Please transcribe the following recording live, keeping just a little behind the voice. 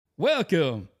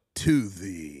Welcome to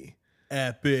the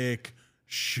epic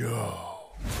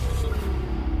show.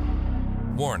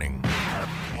 Warning.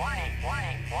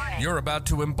 You're about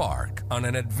to embark on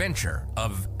an adventure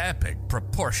of epic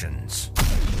proportions.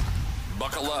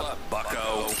 Buckle up,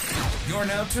 bucko. You're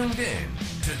now tuned in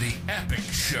to the Epic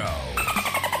Show.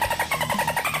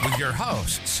 With your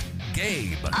hosts,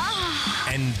 Gabe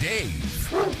and Dave.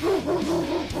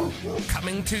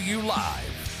 Coming to you live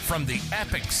from the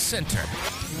Epic Center.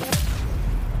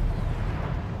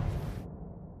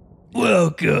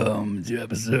 Welcome to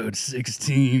episode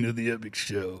 16 of the Epic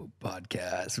Show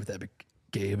podcast with Epic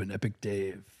Gabe and Epic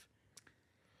Dave.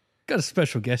 Got a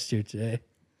special guest here today.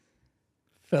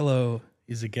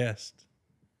 He's a guest.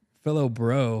 Fellow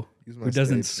bro who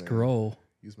doesn't scroll.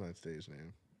 Use my stage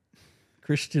name.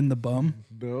 Christian the Bum.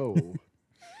 No.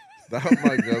 Not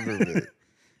my government.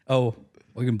 Oh,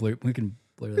 we can blur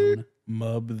that one.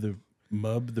 Mub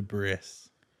the Briss.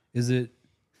 Is it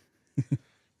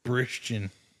Christian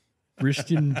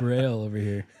Braille over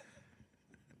here?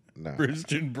 No.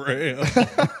 Christian Braille.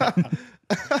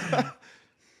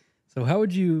 So how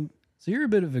would you... So you're a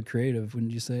bit of a creative,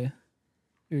 wouldn't you say?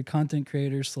 You're a content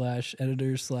creator /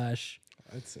 editor /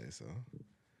 I'd say so.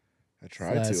 I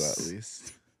try to at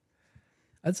least.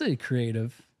 I'd say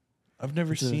creative. I've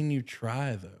never seen you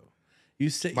try though. You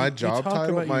say My you job talk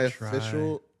title, about my you try.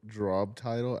 official job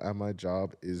title at my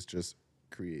job is just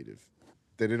creative.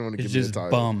 They didn't want to It's give me just a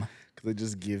title. bum. Because they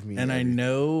just give me And everything. I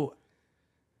know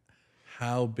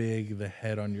how big the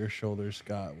head on your shoulders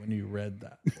got when you read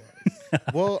that.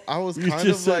 Well, I was You kind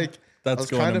just of said, like... That's I was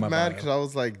going kind in of my mad bio. because I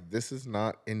was like, this is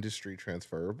not industry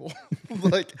transferable.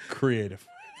 Like, Creative.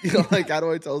 you know, like, how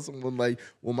do I tell someone, like,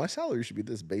 well, my salary should be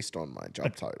this based on my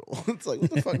job title? It's like,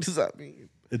 what the fuck does that mean?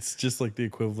 It's just like the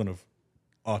equivalent of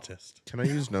autist. Can I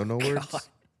use no words?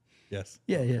 Yes.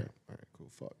 Yeah. All right, cool.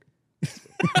 Fuck.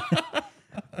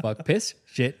 Fuck, piss,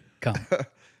 shit, come.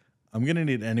 I'm going to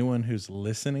need anyone who's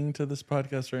listening to this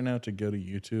podcast right now to go to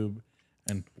YouTube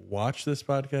and watch this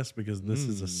podcast because this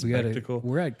is a spectacle.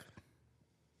 We're at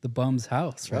the bum's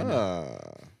house right now.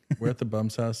 We're at the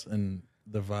bum's house and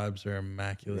the vibes are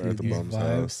immaculate. We're at the These bum's vibes.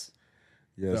 house.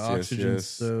 Yes, The oxygen's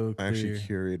so I actually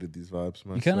clear. curated these vibes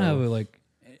myself. You kind of have an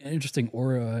interesting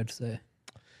aura, I'd say.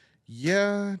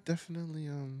 Yeah, definitely.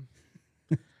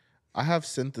 I have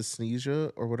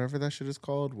synesthesia or whatever that shit is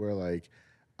called, where like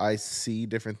I see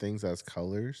different things as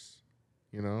colors.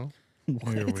 You know?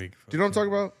 Here we Do you know what I'm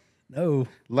talking about? No.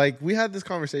 Like we had this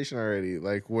conversation already.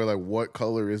 Like where like what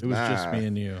color is It was math? just me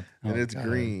and you. and Oh, it's God.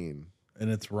 green. And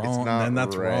it's It's wrong. not And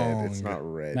that's red. wrong. It's not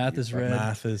red. Math you is fuck- red.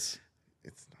 Math is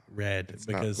It's not. red It's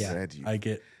not because red, you- I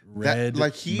get red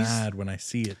like, he's- mad when I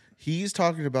see it. He's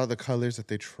talking about the colors that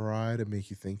they try to make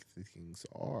you think the things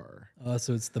are. Oh,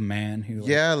 so it's the man who.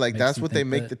 Yeah, like makes that's you what they think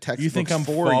make that. the textbooks You think I'm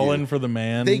for falling you. for the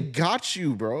man? They got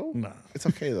you, bro. Nah. It's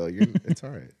okay though. It's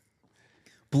all right.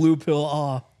 Blue pill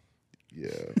off. Yeah.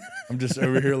 I'm just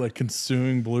over here like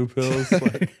consuming blue pills.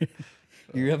 Like,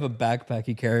 You have a backpack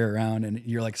you carry around, and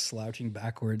you're like slouching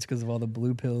backwards because of all the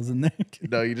blue pills in there.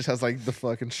 No, you just has like the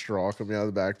fucking straw coming out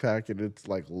of the backpack, and it's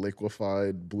like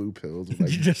liquefied blue pills. With,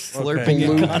 like, You're just Okay. slurping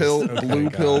blue it. pill, Okay, blue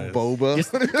pill guys.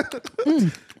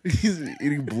 boba. He's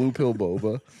eating blue pill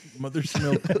boba. mother's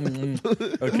milk.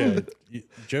 Okay.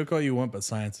 Joke all you want, but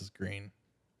science is green.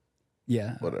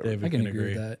 Yeah, Whatever. David I can can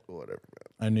agree agree. with that. Whatever,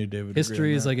 I knew David. would agree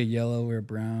History on is that. like a yellow or a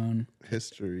brown. man.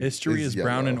 History History is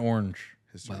brown and yellow. orange.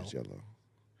 History is Wow. yellow.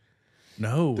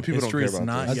 No, The people don't history care is about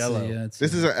not this. I'd say, yellow. yeah, it's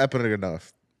This yellow. isn't epic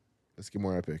enough. Let's get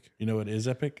more epic. You know what is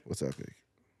epic? What's epic?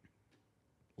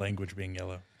 Language being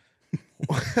yellow.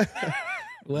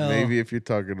 Well, Maybe if you're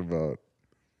talking about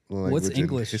language what's and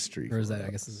English? history, Or is that, I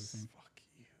perhaps. guess, is the same. Fuck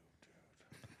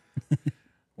you, dude.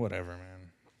 Whatever,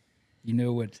 man. You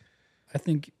know what? I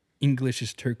think English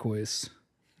is turquoise.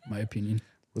 My opinion.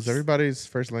 Was everybody's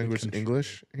first language control.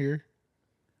 English here?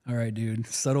 All right, dude.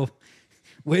 Subtle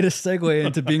way to segue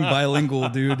into being bilingual,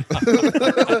 dude.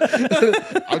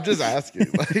 I'm just asking.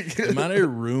 Like, Am I in a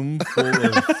room full of?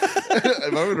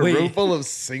 am I in a Wait. room full of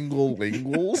single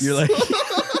linguals? You're like,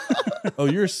 Oh,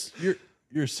 you're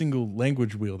a single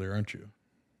language wielder, aren't you?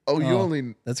 oh, you oh,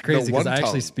 only that's crazy because one I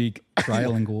actually tongue. speak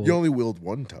trilingual. You only wield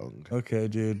one tongue. Okay,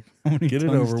 dude. How many Get it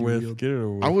tongues over do you with. wield? Get it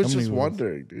over with. I was How many just words?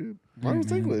 wondering, dude. Mine was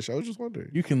man. English. I was just wondering.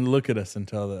 You can look at us and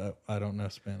tell that I don't know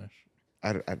Spanish.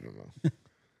 I don't know.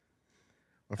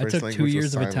 My I first took 2 language was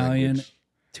years of sign Italian, language.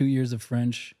 2 years of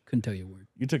French. Couldn't tell you a word.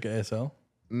 You took ASL?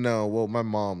 No, well, my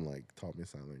mom like taught me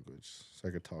sign language so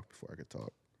I could talk before I could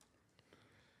talk.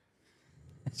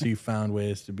 So you found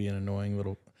ways to be an annoying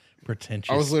little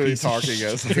pretentious. I was literally piece of talking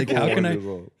shit. as He's like, how can 1 I? years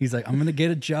old. He's like, I'm gonna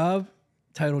get a job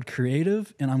titled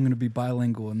Creative, and I'm going to be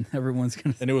bilingual, and everyone's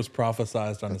going to. And it was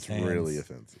prophesized on That's his hands. really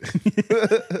offensive.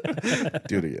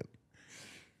 Do it again.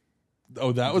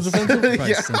 Oh, that was offensive?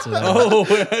 Probably censor that. Oh,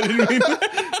 I didn't mean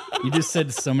that. You just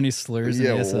said so many slurs in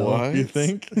Yeah, ASL. what? You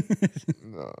think?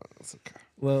 No, it's okay.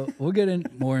 Well, we'll get in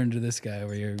more into this guy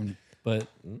over here, but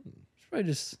probably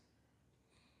just.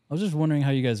 I was just wondering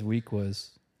how you guys' week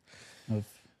was.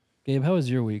 Gabe, how was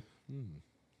your week?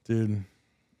 Dude,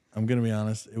 I'm going to be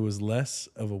honest. It was less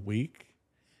of a week,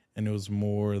 and it was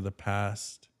more the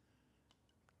past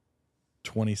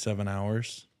 27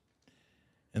 hours.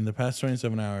 In the past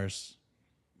 27 hours,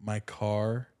 my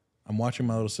car, I'm watching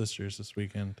my little sisters this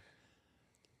weekend,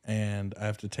 and I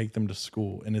have to take them to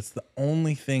school. And it's the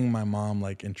only thing my mom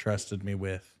like entrusted me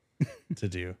with to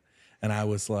do. And I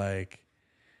was like,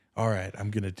 all right,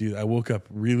 I'm going to do that. I woke up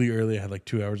really early. I had like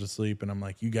 2 hours of sleep, and I'm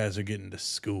like, you guys are getting to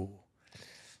school.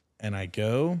 And I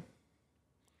go,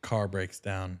 car breaks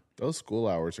down. Those school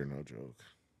hours are no joke.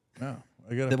 No,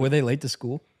 I got Were they late to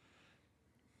school?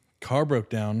 car broke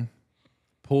down,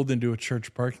 pulled into a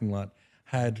church parking lot,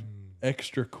 had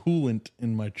extra coolant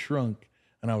in my trunk,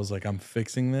 and I was like, I'm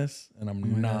fixing this, and I'm Oh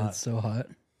my God, not. it's so hot.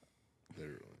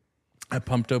 Literally. I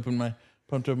pumped open my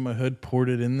hood, poured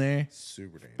it in there.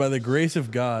 Super dangerous. By the grace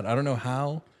of God, I don't know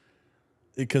how,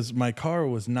 because my car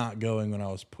was not going when I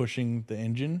was pushing the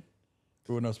engine,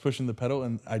 or when I was pushing the pedal,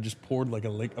 and I just poured like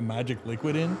a magic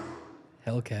liquid in.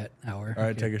 Hellcat hour. All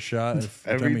right, take a shot. If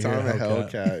Every you hear time a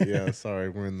Hellcat, yeah, sorry,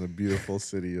 we're in the beautiful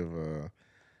city of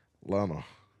Atlanta.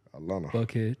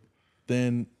 Buckhead.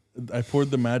 Then I poured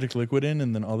the magic liquid in,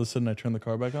 and then all of a sudden I turned the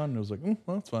car back on, and it was like, well,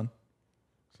 that's fun.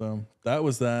 So that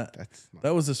was that.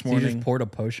 That was this So you morning. just poured a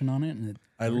potion on it, and it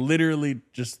I literally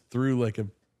just threw like a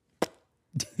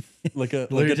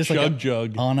Literally just like chug a-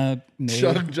 jug. on a nail.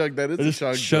 Chug jug, that is I a just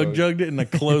chug chug jug. jugged it, and I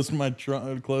closed my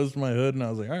closed my hood, and I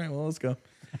was like, all right, well, let's go.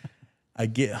 I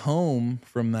get home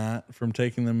from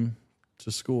taking them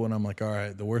to school, and I'm like, all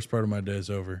right, the worst part of my day is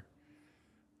over.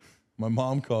 My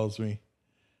mom calls me,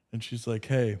 and she's like,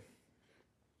 hey,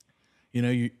 you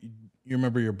know, you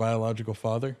remember your biological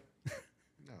father?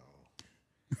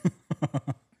 No.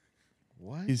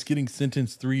 What? He's getting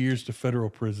sentenced 3 years to federal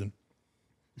prison.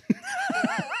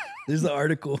 There's the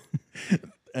article.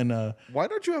 And Why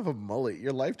don't you have a mullet?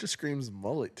 Your life just screams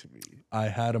mullet to me. I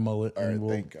had a mullet, All and right, we'll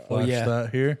thank God. flash yeah.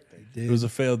 that here. did. It was a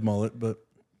failed mullet, but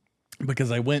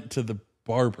because I went to the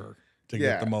barber to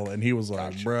Yeah. get the mullet, and he was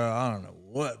like, Gotcha. "Bruh, I don't know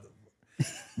what."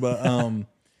 But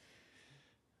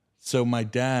so my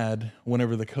dad,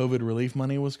 whenever the COVID relief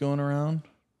money was going around,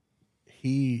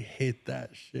 he hit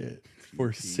that shit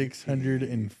for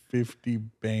 650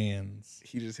 bands.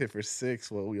 He just hit for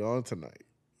 6. What we on tonight?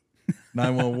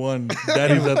 911,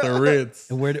 Daddy's at the Ritz.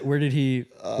 And where did he?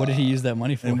 What did he use that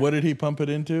money for? And what did he pump it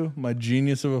into? My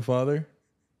genius of a father?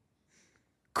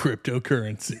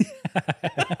 Cryptocurrency.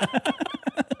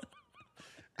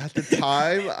 At the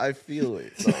time, I feel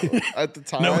it. So, at the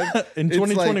time, No, in it's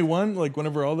 2021, like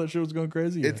whenever all that shit was going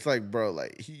crazy, It's like, bro,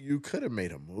 like you could have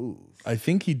made a move. I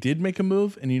think he did make a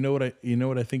move, and you know what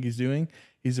I think he's doing?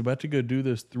 He's about to go do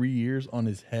those 3 years on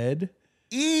his head.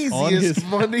 Easiest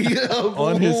money of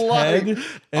On his life. head,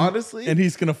 Honestly, and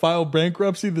he's gonna file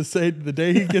bankruptcy the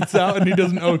day he gets out, and he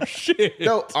doesn't owe shit.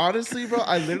 no, honestly, bro,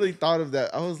 I literally thought of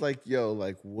that. I was like, yo,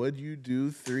 like, would you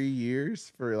do 3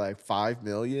 years for like 5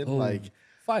 million? Oh, Like,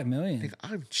 $5 million.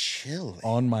 I'm chilling.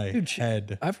 On my Dude,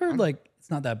 head. I've heard like it's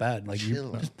not that bad. Like you're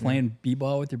chilling. just playing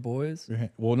b-ball with your boys.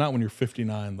 Well, not when you're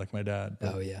 59, like my dad.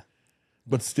 But, Oh yeah.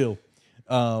 but still,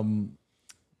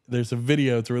 there's a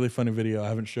video. It's a really funny video. I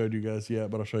haven't showed you guys yet,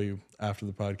 but I'll show you after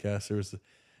the podcast.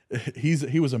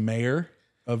 He was a mayor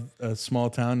of a small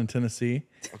town in Tennessee.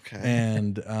 Okay.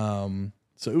 And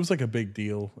so it was like a big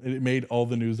deal. It made all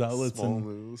the news outlets Small in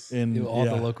news. Do all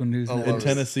the local news. I networks. in love it.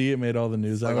 Tennessee. It made all the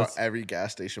news Like on outlets. every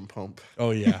gas station pump.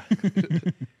 Oh yeah,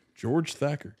 George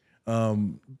Thacker.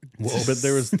 But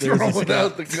there was this Throwing guy,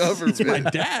 out the government. it's my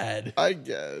dad. I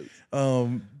guess.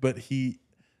 But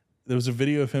there was a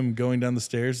video of him going down the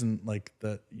stairs, and like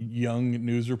the young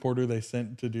news reporter they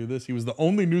sent to do this, he was the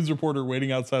only news reporter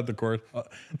waiting outside the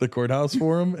courthouse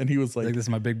for him, and he was Like like, this is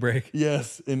my big break.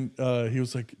 yes, and he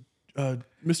was like,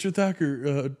 Mr.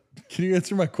 Thacker, can you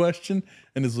answer my question?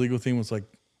 And his legal team was like,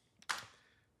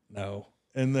 no.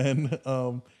 And then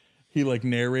he like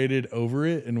narrated over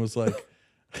it and was like,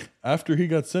 after he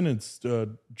got sentenced,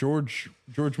 George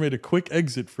made a quick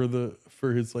exit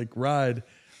for his like ride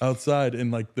outside,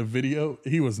 and like the video,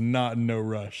 he was not in no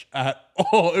rush at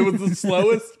all. It was the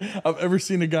slowest I've ever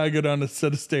seen a guy go down a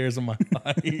set of stairs in my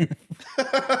life.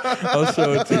 I'll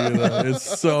show it to you though.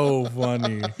 It's so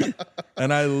funny.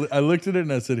 And I looked at it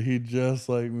and I said, he just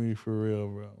like me for real,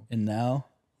 bro. And now,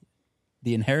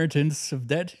 the inheritance of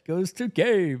debt goes to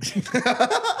Gabe.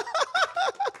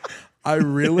 I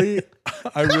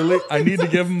need to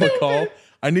give him a call.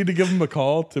 I need to give him a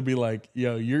call to be like,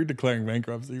 yo, you're declaring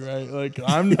bankruptcy, right? Like,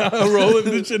 I'm not rolling.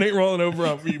 This shit ain't rolling over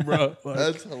on me, bro. Like,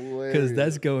 That's hilarious. Because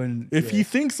that's going. if he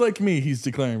thinks like me, he's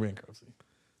declaring bankruptcy.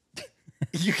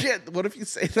 You can't. What if you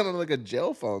say that on like a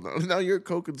jail phone? Though? Now you're a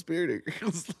co-conspirator.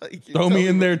 It's like Throw me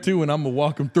in there too, and I'm gonna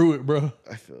walk him through it, bro.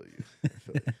 I feel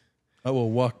you. I will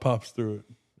walk Pops through it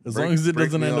as long as it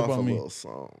doesn't end up on me.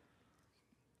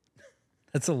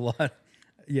 That's a lot.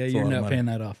 Yeah, It's a you're lot of not money. paying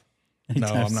that off. No,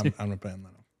 anytime I'm not. soon. I'm not paying that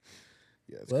off.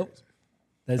 Yeah, it's Well, crazy.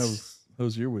 that's How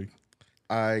was your week?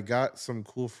 I got some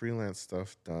cool freelance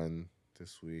stuff done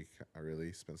this week. I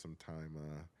really spent some time.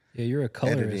 yeah. You're a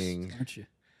colorist, editing. aren't you?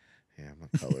 Yeah, I'm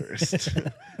a colorist.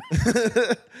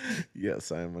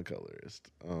 Yes, I am a colorist.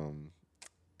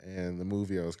 And the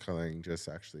movie I was coloring just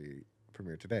actually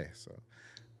premiered today, so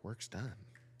work's done.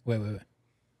 Wait.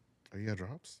 Oh, you got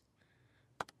drops?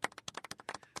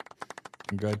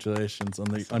 Congratulations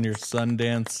on your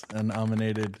Sundance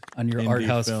nominated On your indie art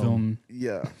house film.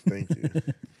 Yeah, thank you.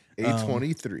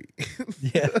 A23.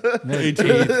 Yeah,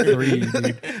 A23,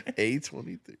 dude.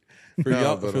 A23. For No,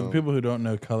 y'all, but, for the people who don't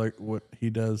know color, what he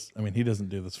does. I mean, he doesn't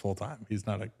do this full time. He's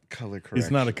not a Color correction. he's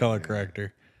not a color yeah.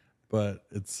 corrector, but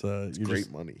it's It's you great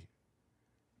just- money,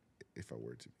 if I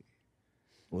were to be.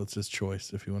 well, it's his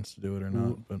choice if he wants to do it or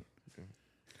not. But Okay.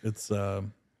 it's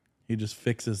he just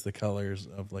fixes the colors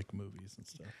of like movies and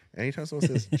stuff. Anytime someone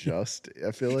says just,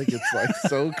 I feel like it's like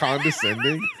so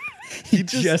condescending. He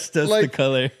just does the like,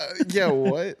 color. Yeah,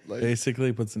 what? Like,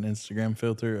 Basically, puts an Instagram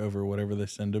filter over whatever they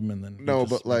send him, and then he no,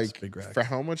 just but makes like big racks. for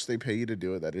how much they pay you to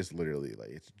do it, that is literally like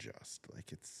it's just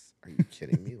like it's. Are you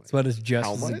kidding me? Like, It's about as just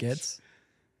how as it much? gets.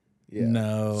 Yeah.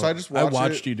 No, So I just I watched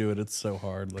watched it. you do it. It's so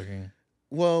hard looking.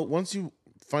 Well, once you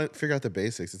figure out the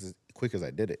basics, it's as quick as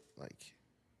I did it. Like,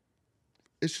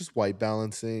 it's just white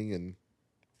balancing and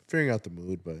figuring out the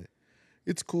mood, but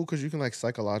it's cool because you can like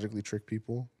psychologically trick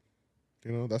people.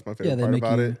 You know, that's my favorite they part make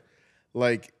about you- it.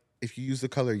 Like, if you use the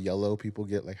color yellow, people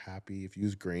get like happy. If you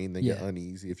use green, they get Yeah.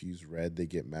 uneasy. If you use red, they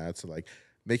get mad. So like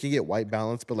making it white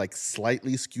balanced, but like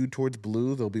slightly skewed towards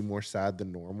blue, they'll be more sad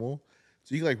than normal.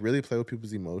 So you can like really play with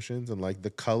people's emotions, and like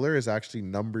the color is actually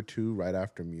number 2 right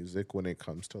after music when it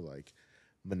comes to like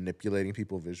manipulating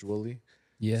people visually.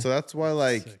 Yeah. So that's why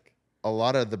like Sick. a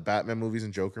lot of the Batman movies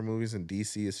and Joker movies and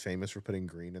DC is famous for putting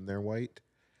green in their white,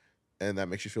 and that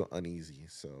makes you feel uneasy.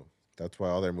 So that's why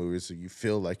all their movies, so you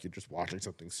feel like you're just watching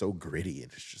something so gritty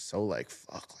and it's just so like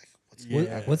fuck, like what's Yeah.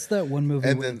 happening? What's that one movie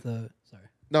And with? then- Sorry.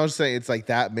 No, I was just saying it's like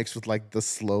that mixed with like the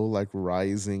slow like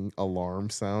rising alarm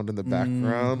sound in the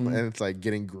background, Mhm. and it's like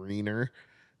getting greener.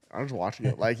 I'm just watching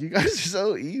it like you guys are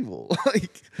so evil.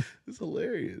 Like it's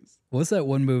hilarious. What's that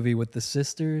one movie with the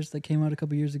sisters that came out a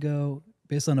couple years ago,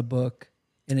 based on a book,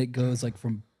 and it goes like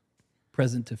from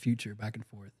present to future, back and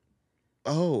forth.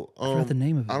 Oh, I forgot the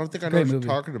name of it. I don't think It's I a know what great you're movie.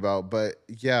 talking about, but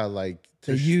yeah, like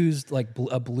They used like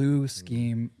a blue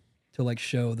scheme to like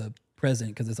show the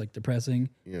present because it's like depressing,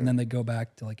 Yeah. and then they go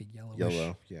back to like a yellowish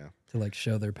yellow, yeah. to like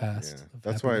show their past. Yeah. of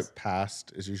That's happiness. why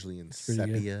past is usually in pretty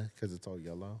good. sepia because it's all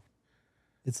yellow.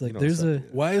 It's like know there's a sepia.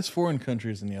 Why is foreign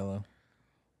countries in yellow?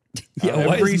 yeah.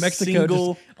 Why Every is Mexico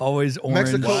single- just always orange?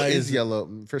 Mexico Why is is it- yellow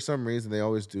for some reason. They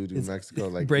always do It's- Mexico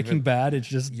like Breaking even- Bad. It's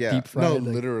just Yeah, deep fried. no,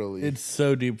 like- literally. It's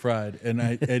so deep fried, and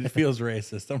it feels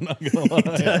racist. I'm not gonna lie.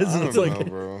 does. I don't It's like, know,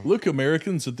 bro. look,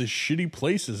 Americans at the shitty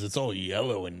places. It's all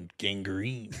yellow and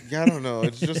gangrene. Yeah, I don't know.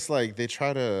 It's just like they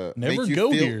try to Never make you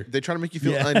go feel. here. They try to make you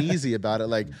feel Yeah. uneasy about it.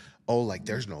 Like, oh, like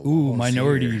there's no Ooh, laws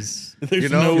minorities. There's Here. You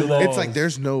know, no laws. it's like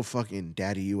there's no fucking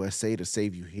Daddy USA to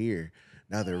save you here.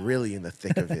 Now they're really in the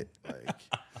thick of it. Like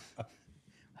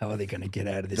How are they gonna get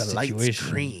out of this the lights situation?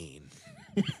 green.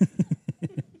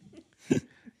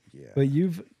 Yeah. But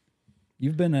you've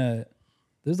been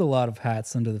there's a lot of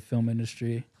hats under the film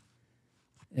industry,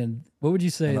 and what would you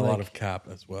say? and a like, lot of cap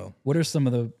as well. what are some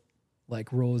of the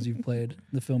like roles you've played in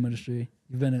the film industry?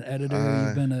 You've been an editor.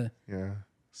 You've been a Yeah.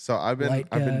 So I've Light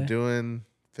been guy. doing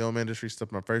film industry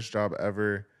stuff. My first job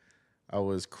ever, I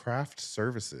was craft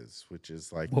services, which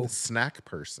is like Whoa. the snack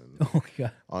person oh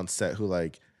god. on set who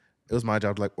like it was my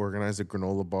job to like organize the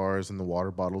granola bars and the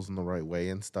water bottles in the right way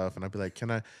and stuff. And I'd be like,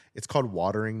 can I? It's called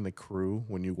watering the crew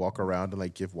when you walk around and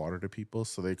like give water to people.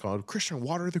 So they called Christian,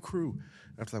 water the crew.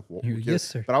 And I was like, well, Yes,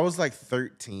 sir. But I was like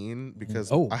 13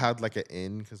 because Oh. I had like an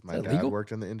in because my that dad legal?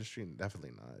 worked in the industry.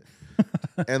 Definitely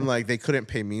not. And like they couldn't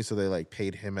pay me, so they like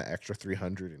paid him an extra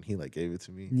 $300, and he like gave it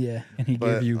to me. Yeah, and he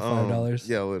But, gave you $5.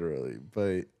 Yeah, literally.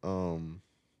 But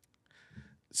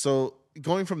so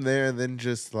going from there, and then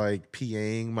just like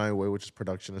PAing my way, which is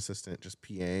production assistant, just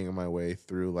PAing my way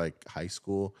through like high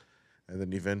school, and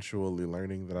then eventually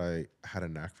learning that I had a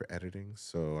knack for editing.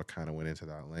 So I kind of went into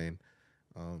that lane.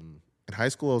 In high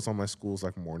school, I was on my school's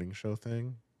like morning show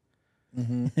thing,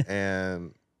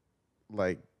 and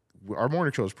like our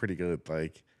morning show was pretty good.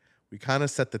 Like we kind of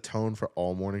set the tone for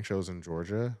all morning shows in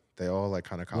Georgia. They all like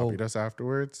kind of copied us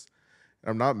afterwards.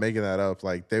 I'm not making that up.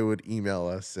 Like they would email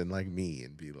us and like me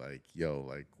and be like, yo,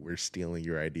 like we're stealing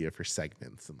your idea for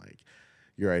segments and like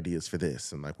your ideas for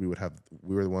this. And like we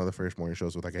were one of the first morning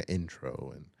shows with like an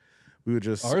intro, and we would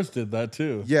just Ours did that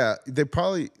too. Yeah, they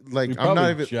probably like We I'm not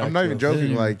probably even jacked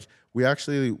joking. up. Like we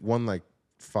actually won like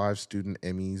 5 student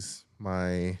Emmys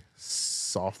my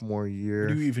sophomore year.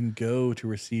 Where do you even go to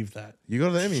receive that? You go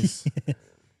to the Emmys.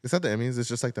 It's not the Emmys. It's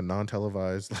just like the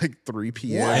non-televised, like 3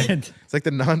 p.m. What? It's like the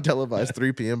non-televised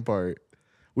 3 p.m. part.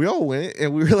 We all went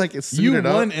and we were like, it's You suited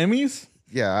won up. Emmys?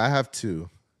 Yeah, I have 2.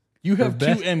 You have 2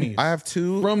 best- Emmys. I have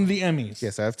 2. from the Emmys.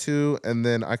 Yes, I have 2, and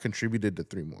then I contributed to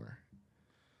 3 more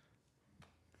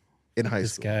in high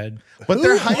This school. guy. But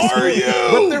they're high school. are you?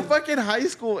 But they're fucking high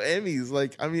school Emmys.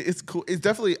 Like, I mean, it's cool. It's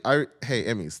definitely. Hey,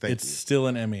 Emmys. Thank It's you. still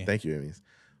an Emmy. Thank you, Emmys.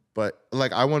 But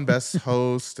like, I won best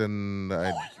host, and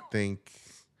I think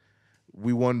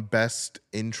we won best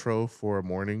intro for a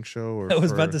morning show. Or I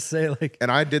was for- about to say, like, and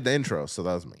I did the intro, so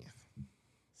that was me.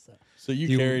 So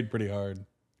you carried pretty hard.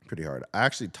 Pretty hard. I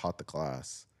actually taught the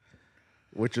class,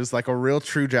 which is like a real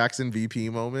true Jackson VP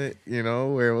moment, you know,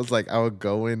 where it was like I would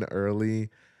go in early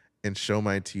and show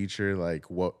my teacher like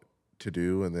what to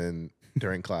do, and then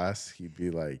during class he'd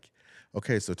be like,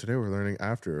 okay, so today we're learning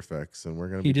After Effects, and we're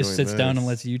gonna he be just doing sits down and this."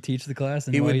 lets you teach the class,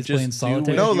 and He while would he's just playing do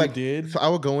solitaire. No, you like did? so I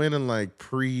would go in and like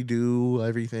pre-do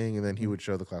everything, and then he would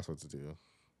show the class what to do.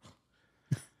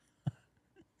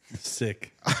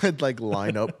 Sick. I'd like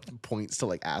line up points to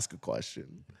like ask a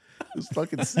question. It was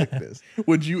fucking sickness.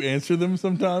 Would you answer them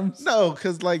sometimes? No,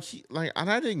 because like and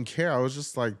I didn't care. I was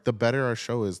just like, the better our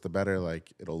show is, the better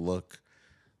like it'll look.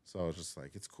 So I was just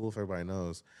like, it's cool if everybody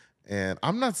knows. And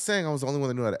I'm not saying I was the only one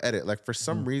that knew how to edit. Like for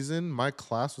some reason, my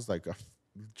class was like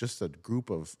just a group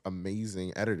of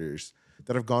amazing editors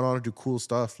that have gone on to do cool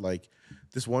stuff. Like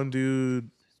this one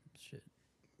dude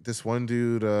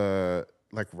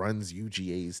like runs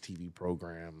UGA's TV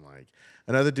program. Like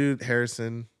another dude,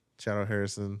 Harrison, shout out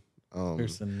Harrison.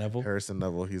 Harrison Neville. Harrison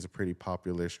Neville, he's a pretty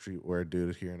popular streetwear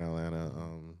dude here in Atlanta.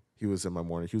 He was in my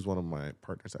morning. He was one of my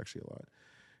partners actually a lot.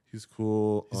 He's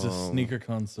cool. He's a sneaker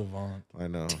con savant. I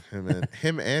know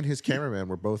him and his cameraman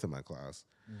were both in my class.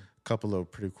 A couple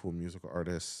of pretty cool musical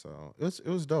artists. So it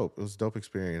was dope. It was a dope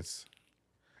experience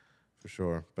for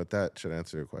sure. But that should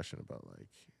answer your question about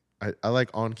like I like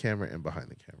on camera and behind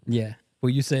the camera. Yeah. Well,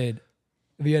 you said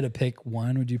if you had to pick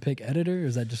one, would you pick editor? Or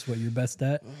is that just what you're best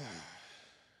at?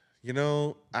 You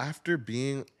know, after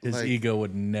being His like, ego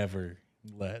would never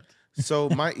let. so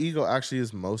my ego actually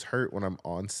is most hurt when I'm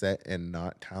on set and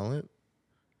not talent.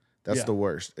 That's Yeah, the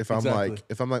worst. If exactly.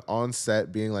 I'm like on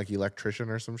set being like electrician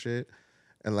or some shit,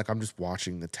 and like I'm just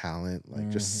watching the talent like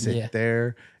just sit Yeah.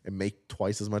 there and make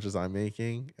twice as much as I'm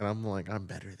making, and I'm like, I'm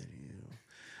better than you.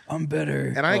 I'm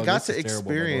better. And I Oh, got this to is terrible,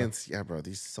 by the way. experience, yeah, bro,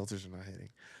 these seltzers are not hitting.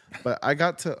 But I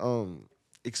got to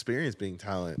experience being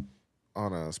talent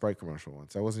on a Sprite commercial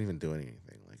once. I wasn't even doing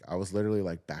anything. Like I was literally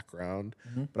like background,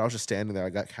 but I was just standing there. I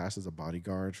got cast as a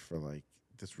bodyguard for like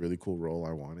this really cool role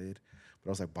I wanted. But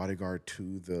I was like bodyguard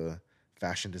to the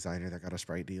fashion designer that got a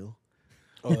Sprite deal.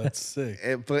 Oh, that's sick.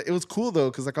 But it was cool though,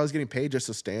 because like I was getting paid just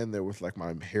to stand there with like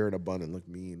my hair in a bun and look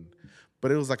mean.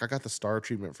 But it was like I got the star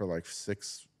treatment for like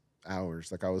 6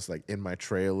 hours. Like I was like in my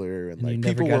trailer and you like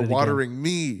never people got were it again. watering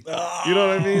me. You know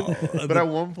what I mean? But at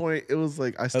one point it was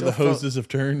like I How still the felt, hoses have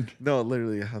turned. no,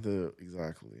 literally how the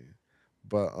exactly.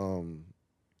 But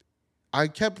I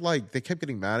kept like they kept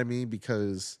getting mad at me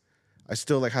because I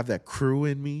still like have that crew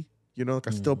in me. You know, like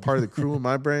I'm still part of the crew in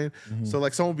my brain. So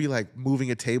like someone would be like moving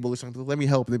a table or something, let me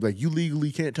help. And they'd be like, you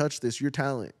legally can't touch this, you're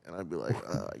talent. And I'd be like,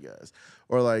 I guess.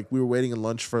 Or like we were waiting in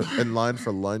line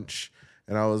for lunch.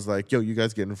 And I was like, yo, you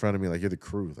guys get in front of me, like you're the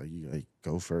crew. Like you like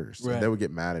go first. Right. And they would get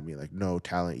mad at me, like, no,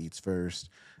 talent eats first.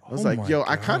 I was Oh like, my yo,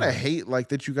 I kind of God. hate like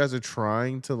that you guys are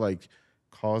trying to like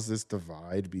cause this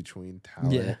divide between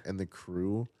talent Yeah. and the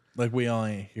crew. Like we all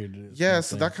ain't here to do. Yeah,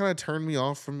 so that kind of turned me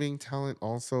off from being talent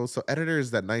also. So editor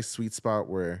is that nice sweet spot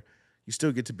where you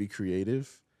still get to be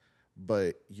creative,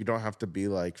 but you don't have to be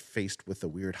like faced with a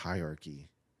weird hierarchy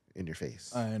in your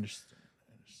face. I understand.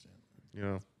 You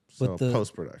know, so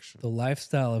post production. The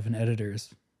lifestyle of an editor is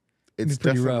It's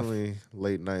pretty definitely rough.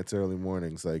 Late nights, early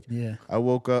mornings. Like Yeah. I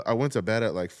went to bed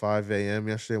at like 5 a.m.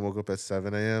 yesterday and woke up at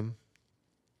 7 a.m.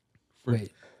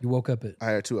 Wait, you woke up at I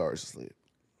had 2 hours of sleep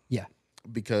yeah.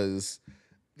 because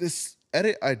this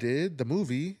edit I did, the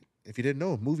movie, if you didn't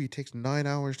know, a movie takes 9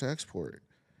 hours to export.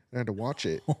 And I had to watch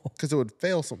it because it would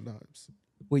fail sometimes.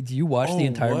 Wait, do you watch the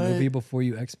entire what? movie before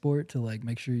you export to like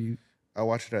make sure you? I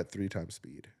watched it at 3 times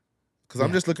speed because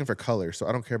I'm just looking for color. So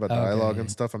I don't care about Okay, dialogue yeah.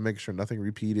 and stuff. I'm making sure nothing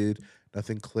repeated,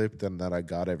 nothing clipped, and that I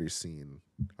got every scene.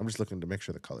 I'm just looking to make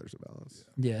sure the colors are balanced.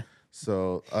 Yeah.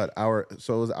 So it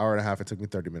was an hour and a half. It took me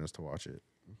 30 minutes to watch it.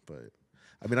 But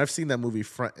I mean, I've seen that movie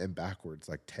front and backwards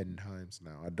like 10 times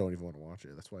now. I don't even want to watch it.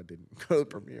 That's why I didn't go to the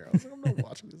premiere. I was like, I'm not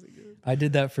watching this again. I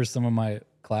did that for some of my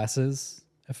classes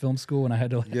at film school, and I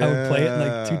had to. I would play it in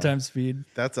like 2 times speed.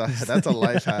 That's a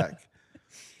life hack.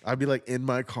 I'd be like in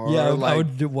my car. Yeah, like, I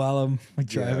would do while I'm like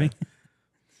driving.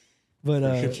 But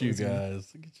Look at you it's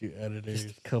guys. Look at you editors.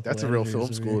 a couple that's a real editors film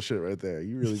over school here. shit right there.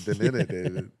 You really been in it,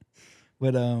 David.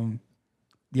 But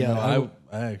yeah,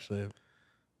 I actually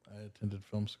I attended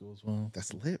film school as well.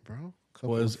 That's lit, bro.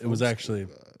 Well, it was Couple of actually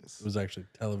film school guys. it was actually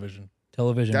television.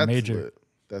 television That's major. lit.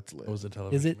 That's lit. It was a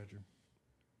television it? major.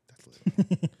 That's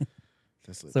lit.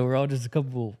 That's lit. So we're all just a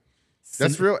couple.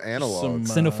 That's real analog.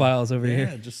 Some, Cinephiles over yeah,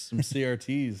 here. just some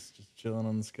CRTs just chilling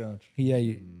on this couch. Yeah,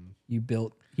 he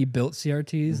built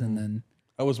CRTs and then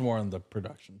I was more on the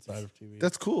production side of TV.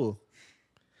 That's cool.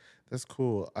 That's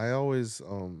cool. I always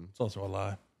It's also a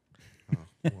lie.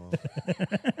 well.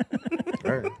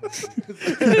 All right.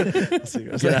 See you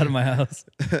guys get out of my house.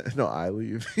 later. No, I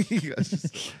leave. You guys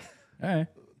just, All right,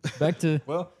 back to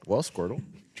Well, well, Squirtle.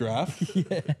 draft.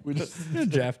 We just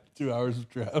draft. 2 hours of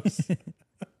drafts.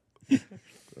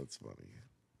 That's funny.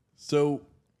 So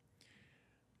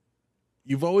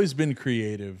you've always been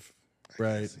creative,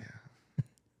 right? Yeah.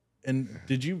 And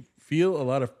did you feel a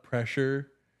lot of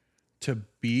pressure to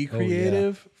be Oh, yeah.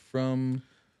 creative from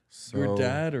your So-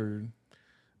 dad or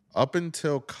Up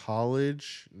until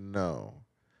college, no.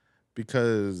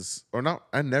 Because, or not,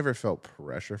 I never felt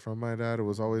pressure from my dad. It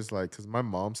was always like, because my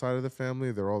mom's side of the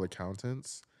family, they're all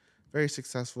accountants, very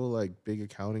successful, like big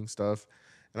accounting stuff.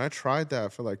 And I tried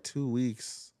that for like 2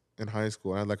 weeks in high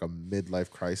school. I had like a midlife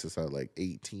crisis at like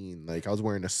 18. Like I was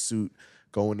wearing a suit,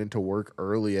 going into work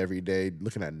early every day,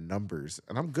 looking at numbers.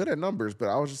 And I'm good at numbers, but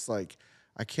I was just like,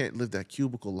 I can't live that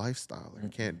cubicle lifestyle. Like, I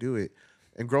can't do it.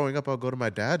 And growing up, I'll go to my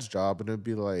dad's job and it'd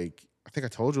be like, I think I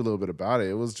told you a little bit about it.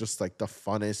 It was just like the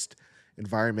funnest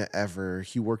environment ever.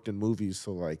 He worked in movies.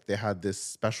 So like they had this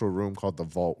special room called the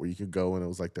Vault where you could go and it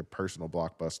was like their personal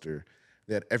blockbuster.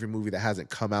 They had every movie that hasn't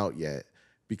come out yet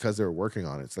because they were working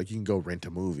on it. It's like you can go rent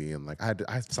a movie and like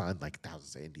I signed like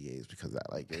thousands of NDAs because of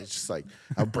that. Like it's just like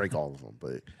I'll break all of them.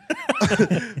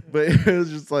 But it was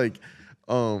just like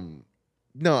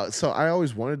no, so I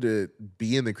always wanted to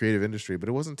be in the creative industry, but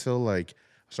it wasn't until like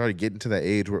I started getting to that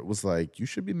age where it was like, you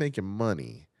should be making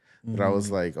money. But I was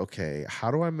like, okay,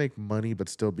 how do I make money but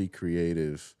still be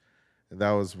creative? And that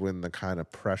was when the kind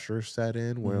of pressure set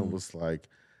in where it was like,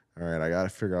 all right, I got to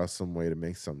figure out some way to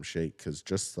make something shake because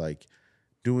just like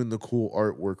doing the cool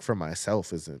artwork for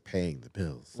myself isn't paying the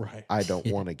bills. Right. I don't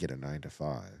want to get a 9 to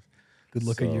 5. Good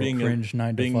look at So- your being cringe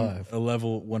 9 to being 5. a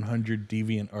level 100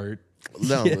 deviant art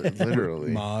No, literally.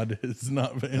 mod is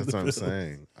not paying That's the what I'm bills.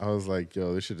 saying. I was like,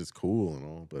 yo, this shit is cool and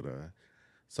all. But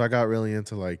so I got really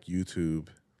into like YouTube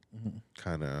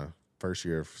kind of first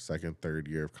year, second, third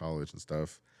year of college and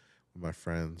stuff with my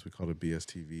friends. We called it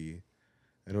BSTV.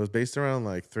 And it was based around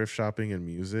like thrift shopping and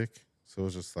music. So it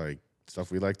was just like stuff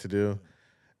we like to do.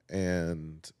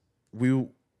 And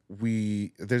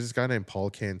we there's this guy named Paul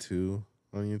Cantu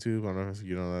on YouTube. I don't know if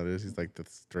you know who that is. He's like the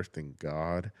thrifting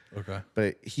god. Okay.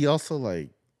 But he also like,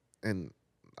 and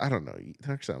I don't know.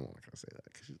 Actually, I'm not gonna say that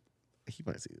because he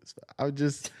might see this.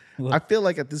 But I feel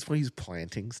like at this point he's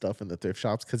planting stuff in the thrift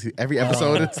shops because every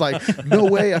episode it's like, no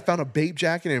way, I found a Bape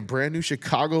jacket and brand new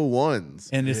Chicago ones.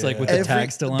 And it's like with the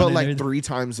tag still on but it. like and 3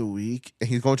 times a week, and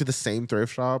he's going to the same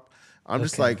thrift shop. I'm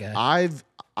just Okay, like, okay.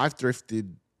 I've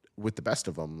thrifted with the best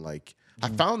of them. Like I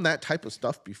found that type of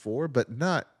stuff before, but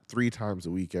not 3 times a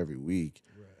week every week,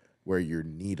 where you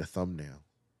need a thumbnail.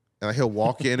 And like, he'll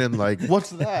walk in and like,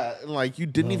 what's that? And like, you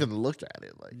didn't even look at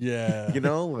it. Like, Yeah. you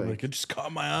know, Like it just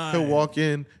caught my eye. he'll walk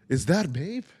in. Is that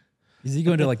Bape? Is he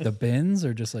going to like the bins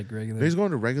or just like regular? He's going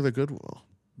to regular Goodwill.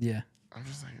 Yeah. I'm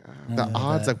just like, I the know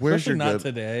odds, that. like, where's Especially your not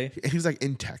good? today. He was like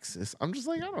in Texas. I'm just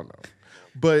like, I don't know.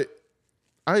 But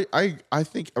I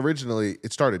think originally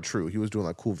it started true. He was doing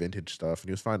like cool vintage stuff and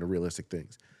he was finding realistic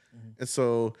things. And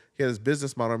so he had his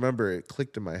business model. I remember it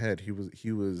clicked in my head. He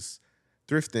was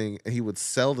thrifting and he would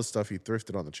sell the stuff he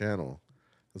thrifted on the channel.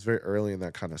 It was very early in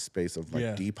that kind of space of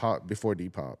like Depop, before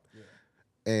Depop.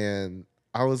 Yeah. And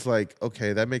I was like,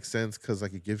 okay, that makes sense because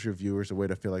like it gives your viewers a way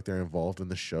to feel like they're involved in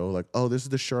the show. Like, oh, this is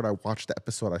the shirt. I watched the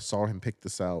episode. I saw him pick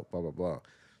this out, blah, blah, blah.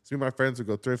 So me and my friends would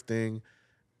go thrifting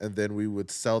and then we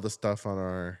would sell the stuff on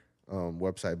our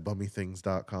website,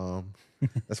 bummythings.com.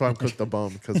 That's why I'm Cook the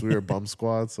Bum, because we were Bum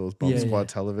Squad. So it was Bum Squad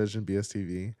Television,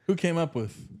 BSTV. Who came up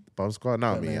with Bum Squad?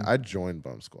 Not that me. name? I joined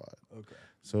Bum Squad. Okay.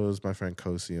 So it was my friend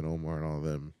Kosi and Omar and all of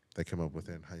them that came up with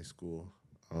it in high school.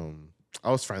 I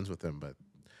was friends with them, but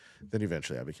then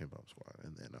eventually I became Bum Squad.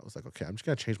 And then I was like, okay, I'm just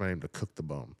going to change my name to Cook the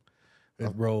Bum.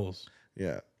 It rolls.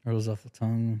 Yeah. Rolls off the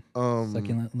tongue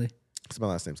succulently. So my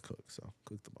last name's Cook, so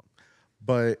Cook the Bum.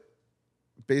 But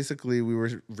basically we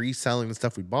were reselling the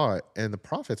stuff we bought and the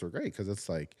profits were great because it's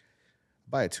like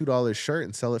buy a $2 shirt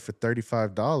and sell it for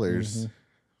 $35. Mm-hmm.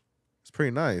 It's pretty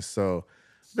nice. So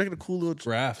making a cool little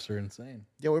Graphs are insane.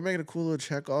 Yeah, we're making a cool little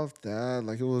check off that.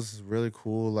 Like it was really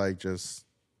cool, like just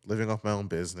living off my own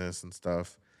business and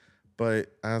stuff.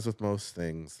 But as with most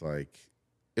things, like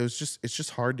it's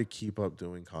just hard to keep up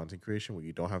doing content creation when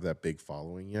you don't have that big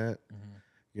following yet. Mm-hmm.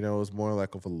 You know, it was more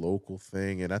like of a local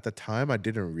thing. And at the time I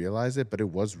didn't realize it, but it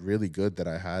was really good that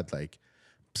I had like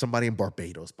somebody in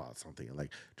Barbados bought something. And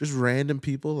like just random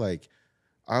people. Like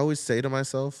I always say to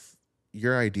myself,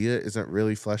 your idea isn't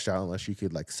really fleshed out unless you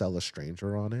could like sell a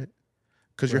stranger on it.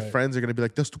 Because your friends are going to be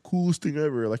like, that's the coolest thing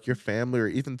ever. Like your family or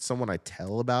even someone I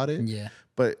tell about it. Yeah.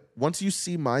 But once you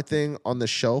see my thing on the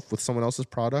shelf with someone else's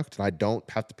product and I don't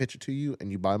have to pitch it to you and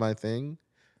you buy my thing,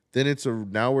 then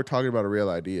now we're talking about a real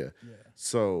idea. Yeah.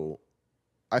 So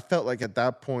I felt like at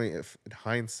that point, if in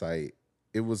hindsight,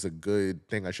 it was a good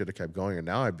thing I should have kept going. And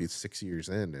now I'd be 6 years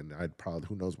in and I'd probably,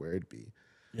 who knows where it'd be.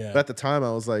 Yeah. But at the time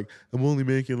I was like, I'm only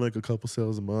making like a couple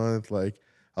sales a month. Like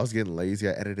I was getting lazy.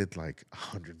 I edited like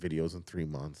 100 videos in 3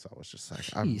 months. I was just like,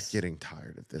 I'm getting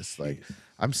tired of this. Like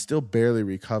I'm still barely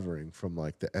recovering from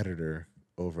like the editor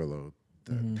overload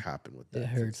that happened with that. It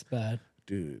hurts bad.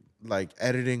 Dude, like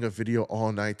editing a video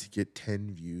all night to get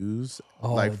 10 views,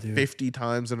 50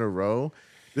 times in a row.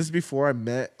 This is before I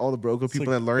met all the broke people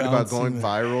like and learned about going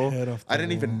bouncing viral. I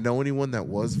didn't even know anyone that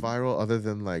was viral other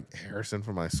than like Harrison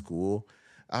from my school.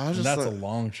 I was just that's like, a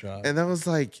long shot. And that was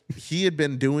like, he had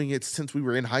been doing it since we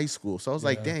were in high school. So I was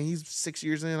like, dang, he's 6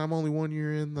 years in. I'm only 1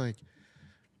 year in. Like,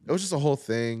 it was just a whole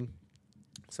thing.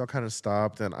 So I kind of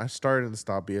stopped. And I started and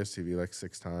stopped BSTV like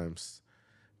 6 times.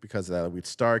 Because of that, we'd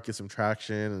start, get some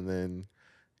traction, and then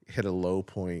hit a low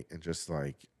point and just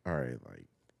like, all right, like,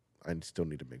 I still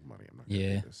need to make money. I'm not going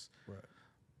to do this. Right.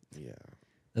 Yeah.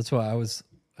 That's why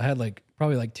I had like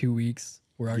probably like 2 weeks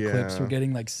where our clips were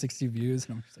getting like 60 views.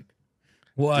 And I'm just like,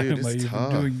 why am I even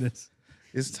doing this?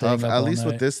 It's tough. At least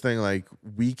with this thing, like,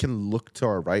 we can look to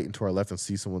our right and to our left and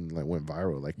see someone like went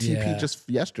viral. Like TP just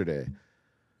yesterday.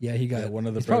 Yeah, he got one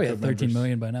of the he's probably at 13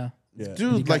 million by now. Yeah.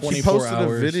 Dude, like he posted a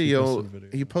video.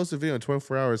 He posted a video in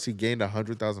 24 hours. He gained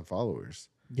 100,000 followers.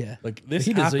 Yeah, like this.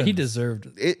 He deserved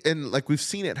it, and like we've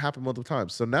seen it happen multiple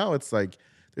times. So now it's like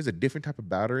there's a different type of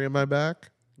battery in my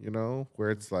back, you know,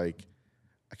 where it's like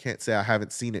I can't say I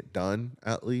haven't seen it done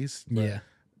at least. Yeah.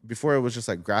 Before it was just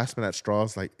like grasping at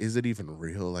straws. Like, is it even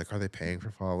real? Like, are they paying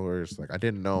for followers? Like, I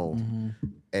didn't know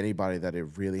anybody that it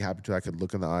really happened to. I could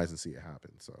look in the eyes and see it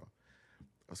happen. So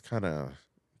it was kind of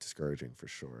discouraging for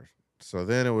sure. So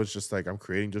then it was just like, I'm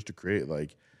creating just to create.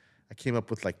 Like, I came up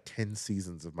with like 10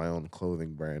 seasons of my own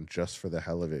clothing brand just for the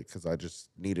hell of it because I just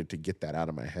needed to get that out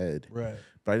of my head. Right.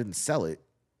 But I didn't sell it.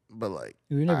 But like,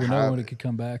 you never know when it could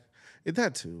come back.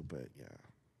 That too. But yeah,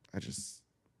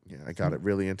 I got it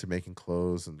really into making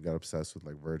clothes and got obsessed with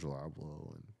like Virgil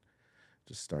Abloh and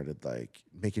just started like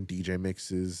making DJ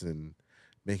mixes and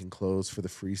making clothes for the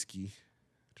free ski,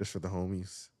 just for the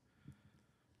homies.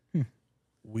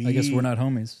 I guess we're not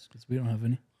homies because we don't have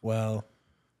any. Well,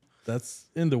 that's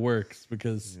in the works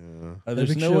because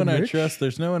there's no one I trust.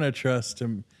 There's no one I trust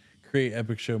to create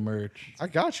Epic Show merch. I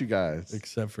got you guys.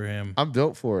 Except for him. I'm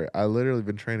built for it. I literally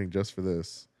been training just for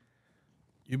this.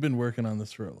 You've been working on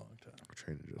this for a long time.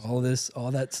 Training just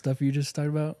all that stuff you just talked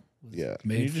about.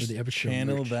 Made for the Epic Show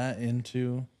channel merch. that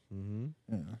into.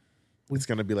 It's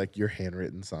gonna be like your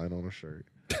handwritten sign on a shirt.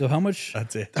 So how much?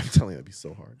 That's it. I'm telling you, that'd be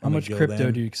so hard. How much crypto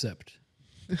do you accept?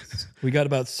 We got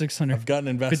about 600. I've got an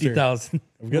investor. 50,000.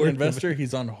 I've got an investor.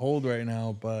 He's on hold right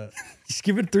now, but just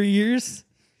give it 3 years.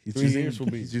 He's 3 using, years will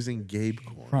be. He's using Gabe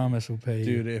coin. Promise we'll pay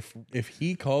you. Dude, if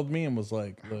he called me and was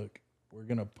like, "Look, we're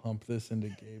gonna pump this into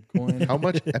Gabe coin," How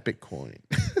much Epic coin?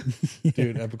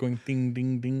 dude, Epic going ding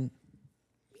ding ding.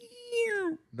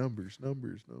 numbers.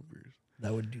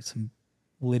 That would do some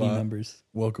litty But- numbers.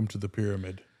 Welcome to the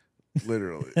pyramid.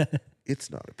 Literally, it's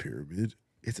not a pyramid.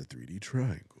 It's a 3D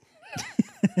triangle.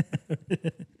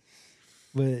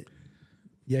 But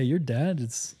yeah, your dad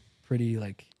is pretty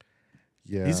like.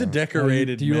 Yeah, He's a Oh,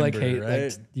 decorated. do you member, like hate right?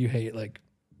 like do you hate like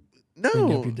bringing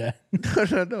no, up your dad?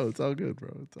 no. It's all good, bro.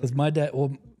 It's all Because my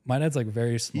dad's like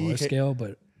very smaller He- scale,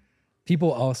 but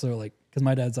people also like because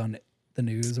my dad's on the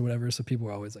news or whatever, so people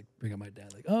are always like bring up my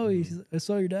dad, like, oh, I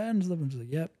saw your dad and stuff. I'm just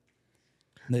like, yep.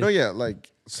 And they- No, yeah,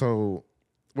 like so.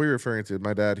 What you're referring to?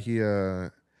 My dad.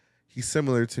 He's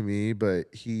similar to me, but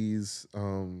he's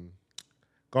gone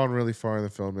really far in the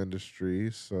film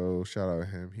industry. So shout out to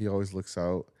him. He always looks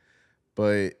out.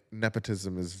 But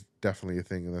nepotism is definitely a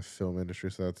thing in the film industry.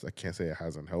 So I can't say it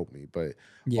hasn't helped me, but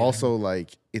Yeah. also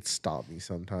like it stopped me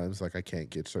sometimes. Like I can't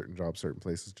get certain jobs, certain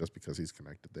places just because he's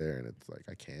connected there, and it's like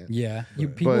I can't. Yeah,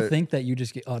 people But- think that you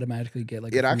just automatically get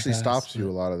like a It free actually pass, stops you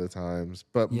but- a lot of the times,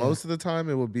 but Yeah. most of the time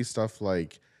it would be stuff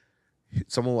like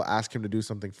someone will ask him to do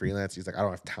something freelance. He's like, I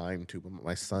don't have time to, but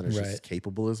my son is just Right. as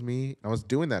capable as me. I was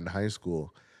doing that in high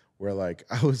school where like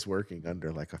I was working under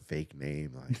like a fake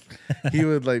name. Like he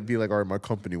would like be like, all right, my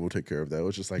company will take care of that. It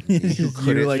was just like me who You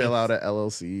couldn't like- fill out an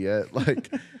LLC yet.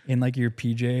 Like in like your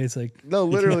PJs, like no,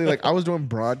 literally like I was doing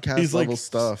broadcast He's, like, level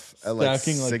stuff at like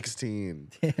stacking, like, 16.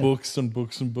 books and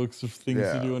books and books of things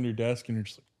Yeah. to do on your desk, and you're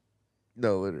just like,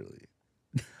 No, literally.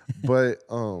 But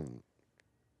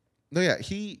no, yeah,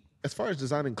 he as far as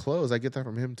designing clothes, I get that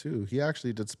from him too. He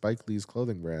actually did Spike Lee's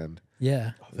clothing brand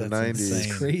yeah, in the that's 90s insane.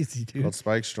 it's crazy, dude. called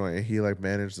Spike's Joint. He like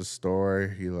managed the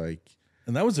store. He like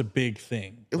and that was a big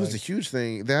thing. it was a Like, huge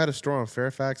thing. They had a store in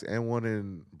Fairfax and one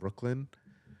in Brooklyn.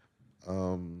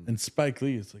 and Spike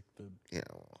Lee is like the Yeah,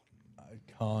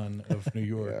 icon of New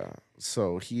York. yeah.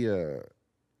 So he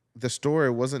the store,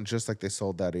 it wasn't just like they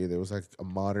sold that either. It was like a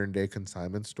modern day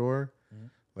consignment store.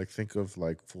 Like think of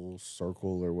like Full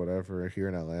Circle or whatever here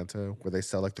in Atlanta, where they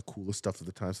sell like the coolest stuff at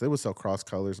the time. So they would sell cross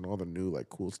colors and all the new like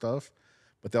cool stuff.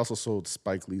 But they also sold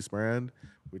Spike Lee's brand,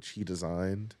 which he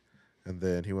designed. And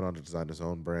then he went on to design his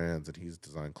own brands, and he's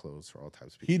designed clothes for all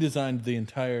types of people. He designed the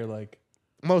entire like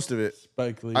Most of it.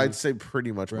 Spike Lee. I'd say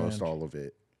pretty much most brand. all of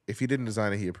it. If he didn't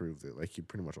design it, he approved it. Like he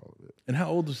pretty much all of it. And how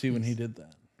old was he when he did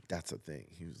that? That's the thing.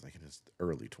 He was like in his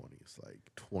early 20s, like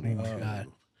 22. God.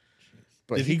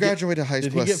 But Did he he get- graduated high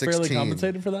Did school he get at 16. fairly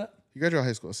compensated for that? He graduated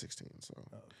high school at 16, so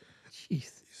Jeez,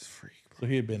 he's a freak. So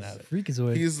he had been at it.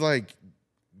 freakazoid. He's like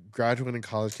graduating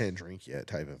college, can't drink yet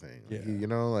type of thing. Like, Yeah. you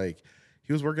know, like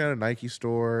he was working at a Nike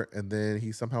store, and then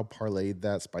he somehow parlayed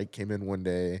that. Spike came in one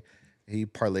day. He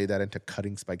parlayed that into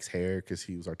cutting Spike's hair because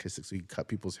he was artistic, so he cut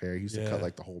people's hair. He used to cut Yeah.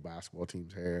 like the whole basketball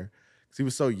team's hair. Because he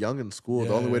was so young in school,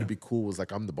 the only way Yeah. to be cool was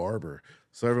like, I'm the barber.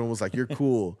 So everyone was like, you're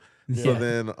cool. Yeah. So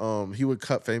then he would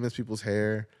cut famous people's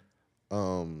hair.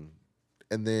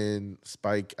 And then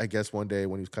Spike, I guess one day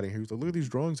when he was cutting hair, he was like, look at these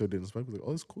drawings I did. And Spike was like, oh,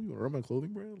 that's cool. You want to run my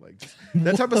clothing brand? Like, just,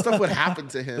 that type of stuff would happen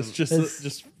to him. It's just It's-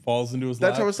 just falls into his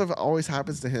That lap. type of stuff always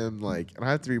happens to him. Like, and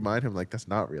I have to remind him, like, that's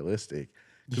not realistic.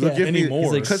 'Cause Yeah, he'll give me- anymore.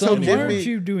 He's like, 'cause son, he'll why give aren't me-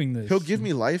 you doing this? He'll give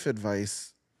me life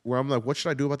advice where I'm like, what should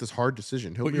I do about this hard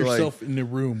decision? He'll Put be yourself like, in a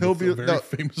room he'll with be- a very no.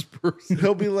 famous person.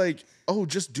 he'll be like, oh,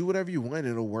 just do whatever you want.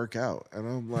 It'll work out. And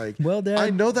I'm like, Well, Dad. I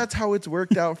know that's how it's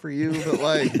worked out for you, but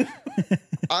like,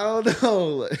 I don't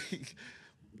know.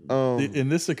 Like, In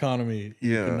this economy,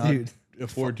 you Yeah. cannot Dude.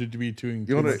 afford to be doing You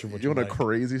too want much of what you a like.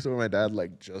 crazy story my dad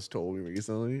like just told me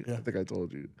recently? Yeah. I think I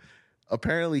told you.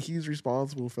 Apparently, he's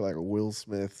responsible for like Will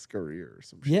Smith's career or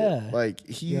some shit. Yeah. Like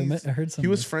Yeah, I heard he something.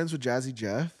 was friends with Jazzy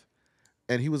Jeff,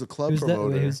 and he was a club Who's that?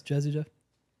 promoter. Wait, who's Jazzy Jeff?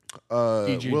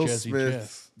 DJ Will Jazzy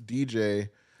Smith's DJ,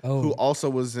 Oh, who also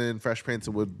was in Fresh Prince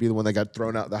and would be the one that got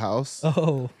thrown out the house.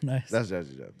 oh, nice. That's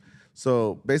Jazzy Jeff.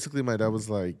 So basically, my dad was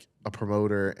like a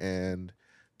promoter, and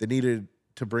they needed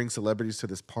to bring celebrities to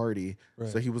this party. Right.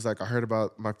 So he was like, I heard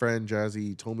about my friend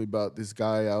Jazzy told me about this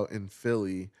guy out in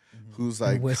Philly who's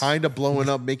like West- kind of blowing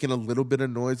up, making a little bit of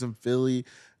noise in Philly,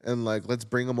 and like, let's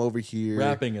bring him over here.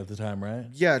 Rapping at the time, right?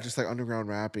 Yeah, just like underground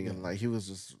rapping, and like he was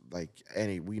just like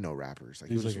we know rappers, like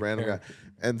he He's was just like a random guy, character.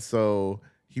 and so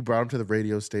he brought him to the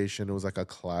radio station. It was like a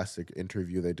classic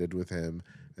interview they did with him,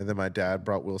 and then my dad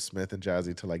brought Will Smith and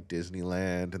Jazzy to like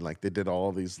Disneyland, and like they did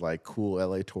all these like cool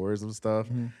LA tours and stuff,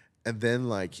 and then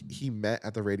like he met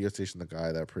at the radio station the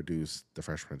guy that produced the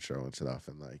Fresh Prince show and stuff,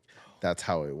 and like that's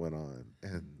how it went on,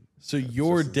 and So it's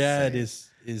your just dad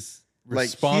insane. is like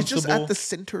responsible. he's just at the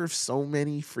center of so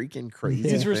many freaking crazy.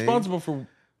 He's things. responsible for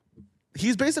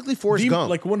He's basically Forrest Gump.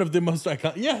 Like one of the most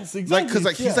iconic. Yes, exactly. Like, because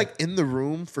like he's like in the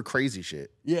room for crazy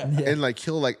shit. Yeah. And like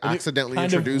he'll like And it accidentally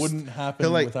kind introduce. of wouldn't happen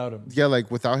he'll, like, without him. Yeah,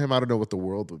 like without him, I don't know what the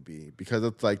world would be, because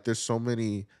it's like there's so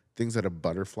many things that have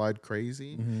butterflied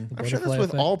crazy. Mm-hmm. I'm sure that's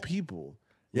with all people.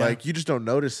 Yeah. Like you just don't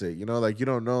notice it. You know, like you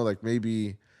don't know. Like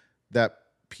maybe that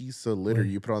piece of litter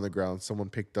you put on the ground, someone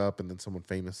picked up, and then someone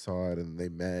famous saw it, and they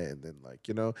met, and then like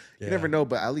you never know.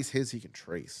 But at least his he can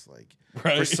trace. Like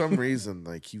for some reason,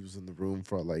 like he was in the room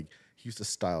for like he used to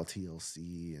style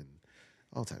TLC and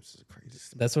all types of crazy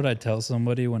stuff. That's what I tell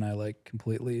somebody when I like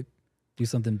completely do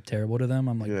something terrible to them.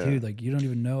 I'm like, dude, like you don't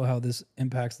even know how this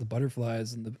impacts the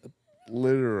butterflies and the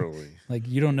literally. Like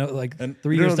you don't know. Like And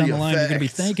 3 years down the line, you're gonna be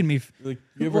thanking me. Like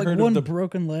you ever like heard one of the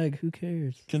broken leg? Who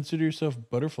cares? consider yourself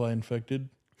butterfly infected,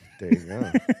 There you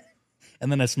go. And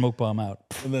then I smoke bomb out.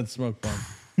 and then smoke bomb.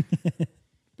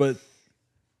 But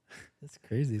That's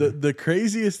crazy. the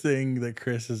craziest thing that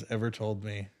Chris has ever told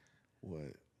me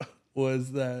What?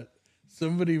 was that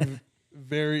somebody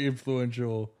very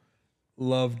influential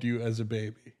loved you as a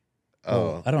baby.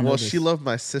 Oh, I don't know Well, this. she loved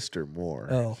my sister more.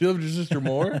 Oh, She loved your sister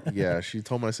more. Yeah, she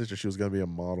told my sister she was gonna be a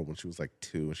model when she was like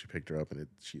 2, and she picked her up, and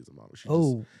she's a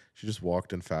model. She just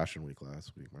walked in Fashion Week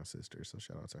last week, my sister. So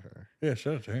shout out to her. Yeah,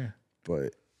 shout out to her.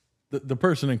 But The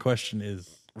person in question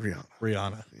is Rihanna,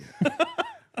 Rihanna.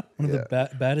 one of the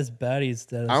baddest baddies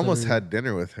that I almost had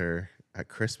dinner with her at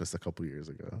Christmas a couple years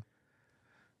ago,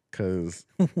 because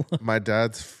my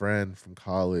dad's friend from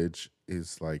college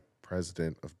is like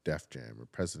president of Def Jam or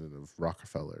president of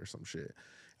Rockefeller or some shit.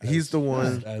 He's the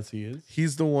one. As he is.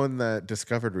 He's the one that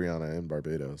discovered Rihanna in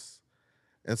Barbados.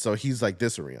 And so he's like,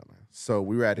 this Rihanna. So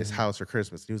we were at his house for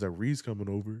Christmas, and he was like, Ree's coming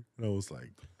over. And I was like,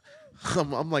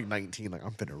 I'm like 19, like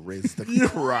I'm finna riz the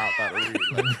crap out of Ree.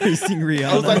 Like, racing Rihanna.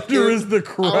 I was like, There is the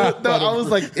crap. I was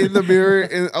like in the mirror,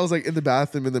 and I was like in the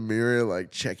bathroom in the mirror, like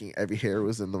checking every hair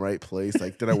was in the right place.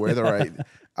 Like, did I wear the right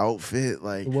outfit?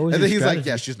 Like, What was and your then he's like, strategy?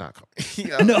 yeah, she's not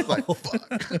coming. I was like,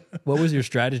 fuck. What was your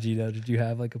strategy though? Did you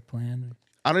have like a plan?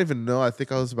 I don't even know. I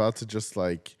think I was about to just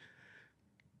like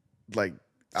I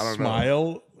don't know.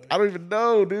 Smile. I don't even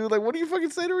know, dude. Like, what do you fucking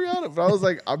say to Rihanna? But I was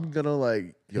like, I'm gonna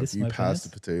like, yo, Kiss you my pass face? the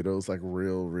potatoes, like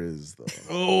real Riz though.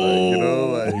 Oh. Like, you know,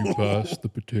 like You passed the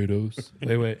potatoes.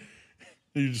 Wait.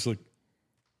 You just like,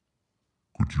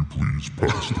 Could you please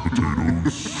pass the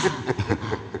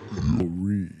potatoes?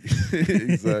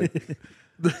 exactly.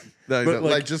 No, But,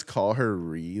 like, like- just call her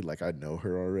Ree. Like I know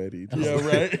her already. Just yeah, like-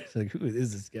 right. It's like, who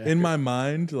is this guy? In my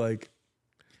mind, like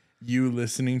you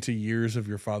listening to years of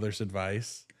your father's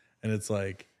advice, and it's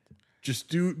like, just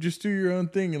do your own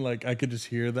thing, and like I could just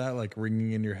hear that like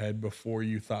ringing in your head before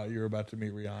you thought you were about to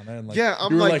meet Rihanna, and like Yeah,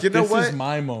 I'm you were like, you know this what? is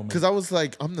my moment. Because I was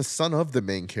like, I'm the son of the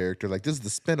main character. Like this is the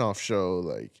spinoff show.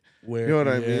 Like Where- you know what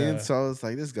I yeah. mean? So I was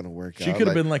like, this is gonna work out. She could have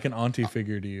Like, been like an auntie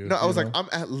figure to you. No, I you was like, know? I'm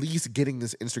at least getting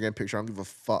this Instagram picture. I don't give a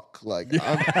fuck. Like,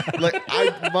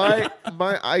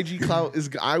 my IG clout is.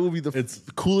 I will be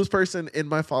the coolest person in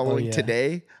my following yeah.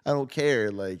 today. I don't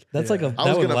care. Like, That's like a I that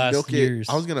was would gonna last milk years.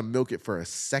 it. I was gonna milk it for a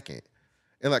second,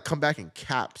 and like come back and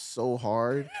cap so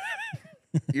hard.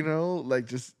 You know, like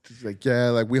just like yeah,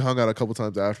 like we hung out a couple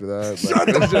times after that. Like,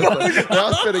 it was just, like, I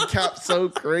was gonna cap so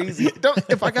crazy.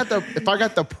 If I got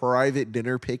the private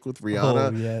dinner pic with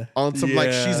Rihanna Oh, yeah. on some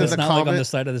like Yeah. she's in It's the not like on the comments.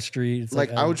 side of the street. It's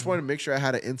Like I oh, just wanted to make sure I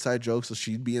had an inside joke, so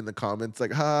she'd be in the comments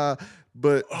like, "Ha!"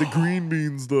 But the green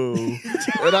beans though,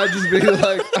 and I'd just be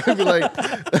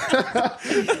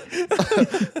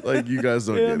like you guys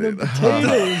don't yeah, get the it.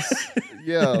 potatoes.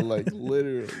 Yeah, like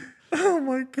literally. oh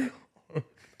my god.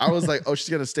 I was like, oh, she's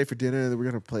gonna stay for dinner, and then we're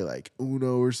gonna play like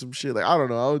Uno or some shit. Like I don't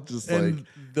know. I was just like And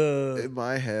in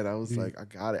my head, I was like, I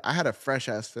got it. I had a fresh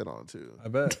ass fit on too. I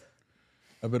bet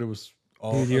it was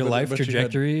all Dude, your I life bet you had-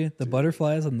 trajectory, the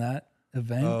butterflies on that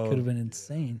event Oh. could have been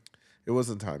insane. It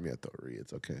wasn't time yet though, Ree.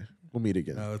 It's okay. We'll meet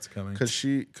again. No, it's coming.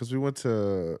 Because we went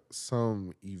to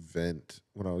some event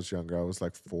when I was younger. I was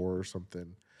like 4 or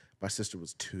something. My sister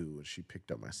was 2, and she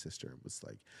picked up my sister and was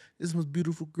like, "This is the most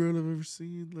beautiful girl I've ever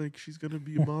seen. Like, she's gonna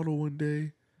be a model one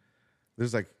day."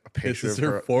 There's like a picture Kisses of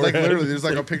her her. forehead. Like literally, there's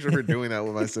like a picture of her doing that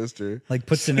with my sister. Like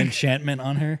puts an enchantment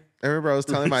on her. I remember I was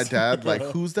telling my dad, like,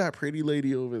 "Who's that pretty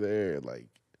lady over there?" Like,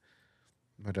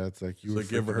 my dad's like, "You It's were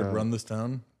like you ever freaking heard out." Run This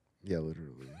Town? Yeah,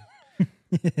 literally.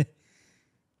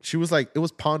 She was like, it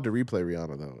was Pawn to Replay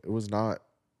Rihanna though. It was not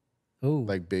Oh,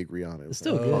 like big Rihanna. It was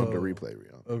still like good. Pawn to Replay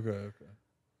Rihanna. Okay.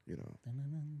 You know.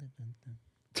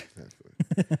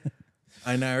 Exactly.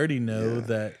 And I already know Yeah.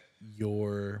 that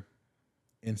your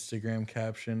Instagram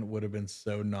caption would have been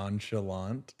so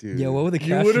nonchalant. Dude. yeah. What would the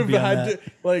You would caption have be on had that?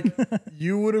 to like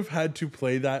you would have had to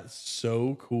play that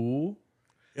so cool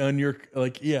on your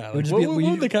like It would just what, be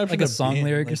what would the caption like a have song been?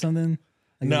 lyric or Like, something.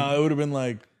 Like, No, it would have been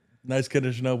like nice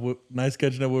catching up with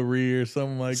Ree or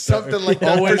something like Something that. like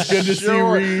that. Always for good to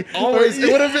sure. see Ree. Always.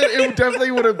 It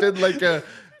definitely would have been like a.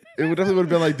 It would definitely would have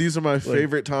been like these are my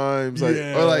favorite times, like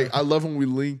yeah. or like I love when we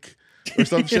link or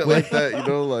some shit like that. You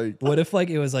know, like what if like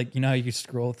it was like, you know how you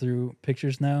scroll through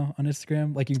pictures now on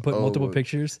Instagram? Like you can put multiple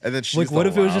pictures. and then she's like what the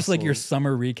if it was just last like your one.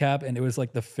 summer recap and it was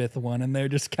like the 5th one in there,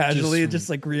 just casually, just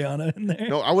like Rihanna in there?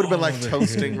 No, I would have been like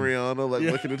toasting Rihanna, like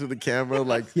looking into the camera,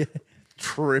 like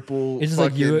triple. It's just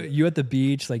like fucking- you at the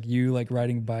beach, like you like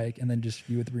riding a bike, and then just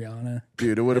you with Rihanna.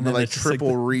 Dude, it would have And been then like it's just like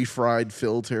triple refried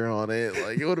filter on it.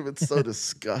 Like it would have been so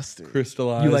disgusting.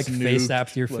 Crystallized. You like nuked, face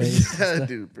apped your like- face. Yeah,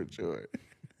 dude, for sure.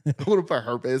 I would have put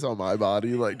herpes on my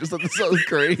body, like just something so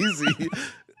crazy.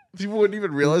 People wouldn't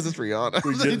even realize it's Rihanna.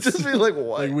 They'd get- just be like,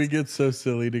 "What?" Like we get so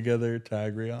silly together.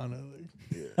 Tag Rihanna.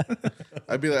 Like,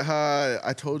 I'd be like, "Hi,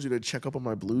 I told you to check up on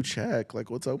my blue check. Like,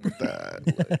 what's up with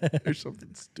that?" Like, or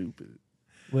something stupid.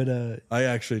 What I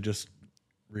actually just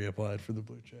reapplied for the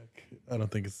blue check. I don't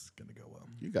think it's gonna go well.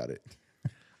 You got it.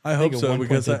 I hope at so one point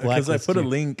because they I blacklist put a you.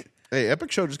 link. Hey,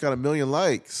 Epic Show just got 1 million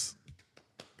likes.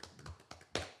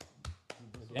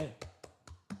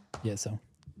 yeah, so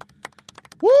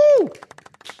Woo!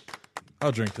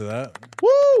 I'll drink to that. Woo!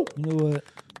 you know what?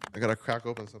 I gotta crack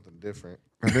open something different.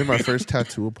 I made my first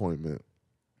tattoo appointment.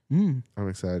 I'm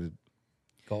excited.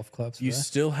 Golf clubs. For You that?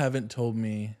 still haven't told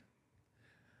me.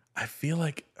 I feel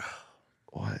like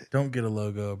What? don't get a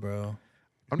logo, bro.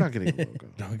 I'm not getting a logo.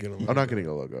 Don't get a logo. I'm not getting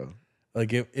a logo.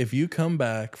 Like if you come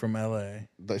back from LA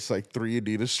That's like 3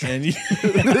 Adidas stripes. and you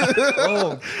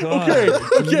Oh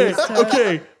god.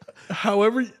 okay.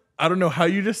 However, I don't know how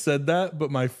you just said that,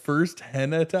 but my first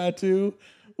henna tattoo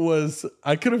was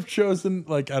I could have chosen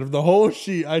like out of the whole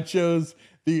sheet, I chose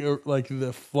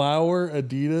the flower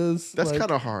Adidas. That's like,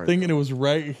 kinda hard, thing, and it was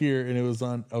right here, and it was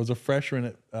on. I was a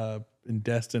freshman at in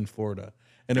Destin, Florida,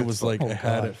 and it was like I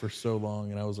had God. it for so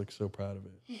long, and I was like so proud of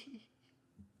it.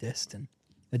 Destin.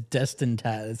 A Destin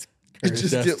tat. It's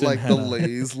Just get Destin like the henna.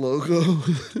 Lay's logo.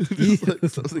 Just like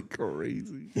something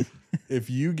crazy. If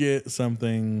you get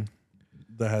something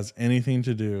that has anything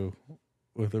to do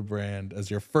with a brand as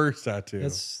your first tattoo,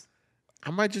 that's I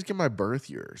might just get my birth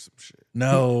year or some shit.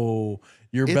 no,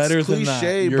 you're It's better cliche, than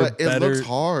that. You're but it better. looks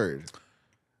hard.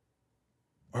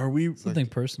 Are we? something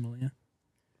personal, yeah.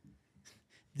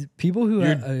 People who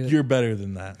You're better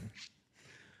than that.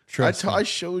 Trust me. I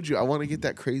showed you. I want to get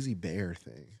that crazy bear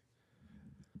thing.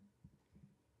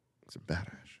 It's a badass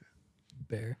shit.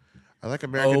 bear. I like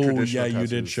American Oh traditional yeah, you did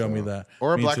tattoos, show me though. that.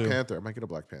 Or a Me Black too. Panther. I might get a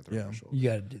Black Panther Yeah. on my shoulder. You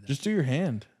got to do that. Just do your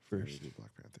hand Maybe first. do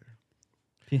Black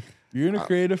Panther. You're in a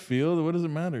creative field. What does it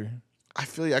matter? I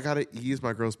feel like I gotta ease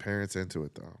my girl's parents into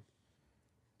it though.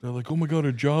 They're like, oh my god,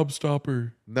 a job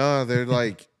stopper. No, they're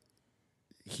like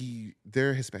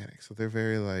they're Hispanic, so they're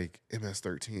very like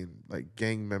MS-13, like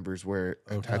gang members wear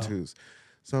tattoos.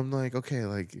 So I'm like, okay,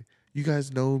 like you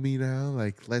guys know me now.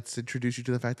 Like, let's introduce you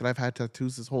to the fact that I've had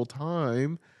tattoos this whole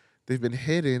time. They've been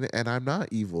hidden, and I'm not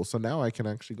evil. So now I can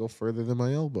actually go further than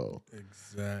my elbow.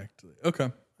 Exactly. Okay,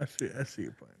 I see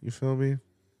your point. You feel me?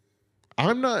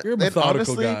 I'm not. You're a and methodical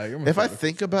honestly, guy. You're if I methodical.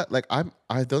 think about like the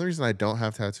only reason I don't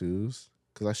have tattoos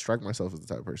because I strike myself as the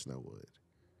type of person that would.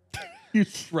 You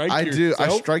strike I do. I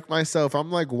yourself? strike myself. I'm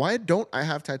like, why don't I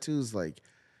have tattoos? Like,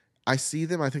 I see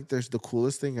them. I think there's the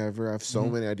coolest thing ever. I have so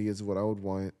many ideas of what I would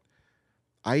want.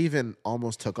 I even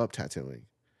almost took up tattooing.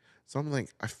 So I'm like,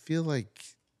 I feel like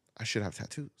I should have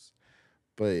tattoos.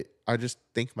 But I just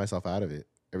think myself out of it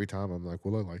every time. I'm like,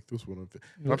 well, I like this one.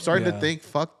 But I'm starting to Yeah. think,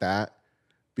 fuck that.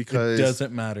 Because It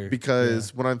doesn't matter.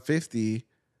 Because when I'm 50,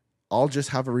 I'll just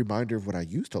have a reminder of what I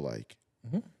used to like,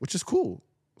 which is cool.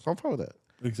 So I'm proud of that.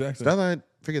 Exactly. So now that I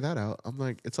figured that out, I'm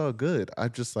like, it's all good.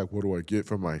 I'm just like, what do I get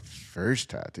from my first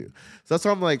tattoo? So that's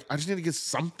why I'm like, I just need to get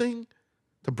something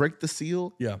to break the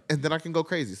seal. Yeah. And then I can go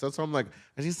crazy. So that's why I'm like,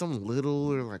 I need something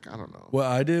little or like, I don't know. What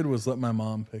I did was let my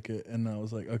mom pick it, and I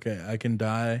was like, okay, I can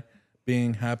die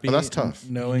being happy. Oh, that's and tough.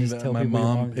 Knowing You just that tell my people your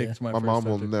mom mom- picked my My first mom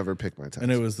will tattoo. never pick my tattoo.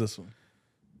 And it was this one.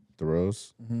 the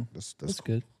rose. Mm-hmm. That's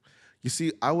good. You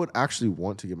see, I would actually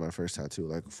want to get my first tattoo,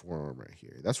 like a forearm right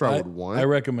here. That's where I would want. I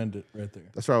recommend it right there.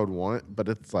 That's where I would want, but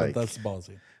it's like But that's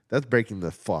ballsy. that's breaking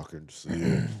the fucking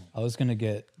seal. I was gonna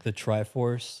get the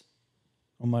Triforce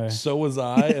on my. So was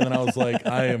I, and then I was like,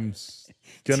 I am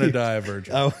gonna die a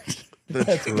virgin. Oh, The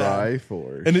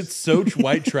Triforce. And it's so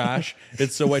white trash.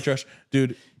 It's so white trash,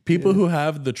 dude. People who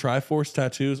have the Triforce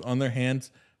tattoos on their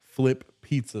hands flip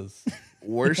pizzas.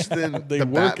 worse than They the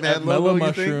work Batman at logo. Mellow You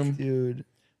Mushroom. think? dude.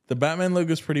 The Batman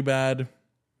logo is pretty bad,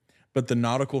 but the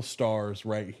nautical stars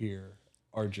right here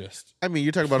are just. I mean,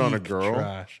 you're talking about on a peak girl.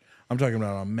 trash. I'm talking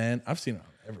about on men. I've seen it on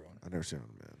everyone. I've never seen it on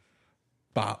a man.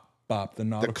 Bop. The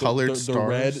nautical, colored the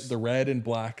stars? red and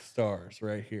black stars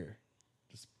right here.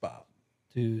 Just bop.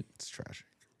 Dude, It's tragic.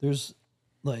 there's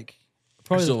like There's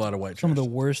probably still a lot of white. some of trash. the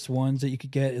worst ones that you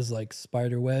could get is like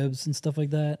spider webs and stuff like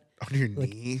that. On your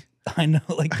knee, I know,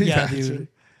 like yeah, Imagine. dude.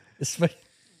 It's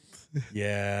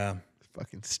Yeah.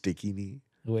 fucking sticky knee.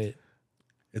 wait,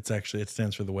 It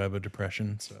stands for the web of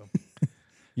depression. So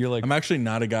you're like I'm actually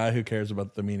not a guy who cares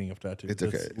about the meaning of tattoo. It's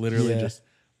That's okay. literally Yeah. just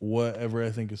whatever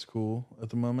I think is cool at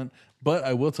the moment. But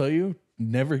I will tell you,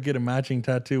 never get a matching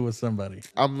tattoo with somebody.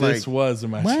 I'm This like- was a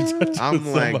matching What? tattoo I'm with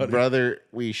like, somebody. brother,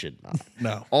 we should not.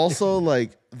 No. Also,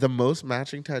 like the most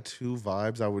matching tattoo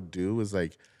vibes I would do is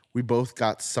like we both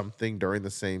got something during the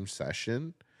same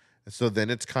session. And so then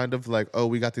it's kind of like, oh,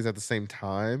 we got these at the same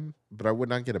time, but I would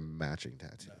not get a matching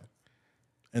tattoo.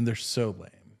 And they're so lame.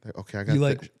 Like, okay, I got You,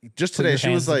 like, just put today your she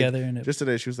was hands like together and it- just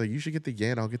today she was like, you should get the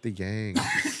yin, I'll get the yang.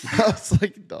 I was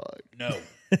like, dog. No.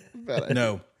 bad idea.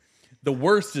 No. The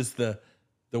worst is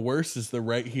the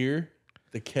right here,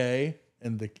 the K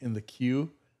and the Q,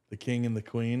 the king and the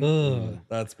queen. Ugh.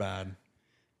 That's bad.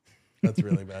 That's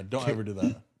really bad. Don't ever do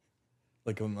that.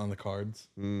 Like on the cards.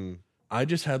 Mm. I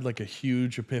just had like a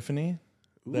huge epiphany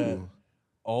that Ooh.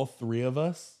 all three of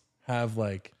us have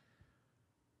like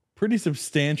pretty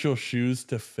substantial shoes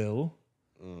to fill.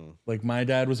 Like my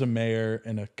dad was a mayor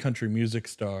and a country music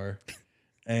star,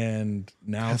 and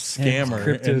now scammer,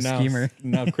 crypto and now, schemer.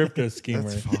 now crypto schemer.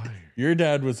 That's fire. Your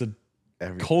dad was a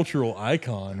Every, cultural I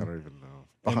icon, don't even know.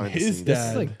 and Behind the his scenes. this dad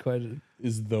is like quite a,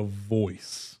 is the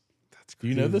voice. That's Do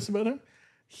you know this about him?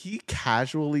 He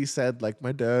casually said like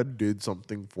my dad did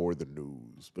something for the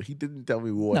news, but he didn't tell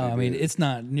me what. no, it I mean is. it's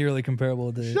not nearly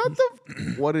comparable to Shut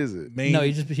the. What is it? Main no.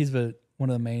 He's one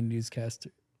of the main news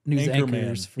anchorman.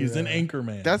 anchors for He's an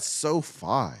anchorman. That's so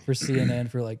fine, for CNN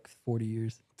for like 40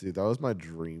 years. dude. That was my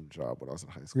dream job when I was in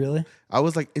high school. Really? I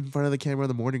was like in front of the camera on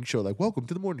the morning show, like "Welcome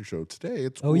to the morning show today."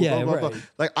 It's Oh, cool, yeah, blah, blah, blah." right.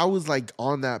 Like I was like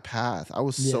on that path. I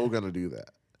was so Yeah. gonna do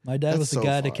that. My dad That's was the so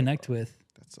guy to fire, connect bro. with.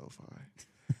 That's so fine.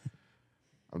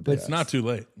 I'm But dead it's ass. not too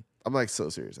late. I'm like so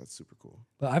serious. That's super cool.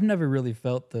 But I've never really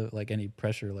felt any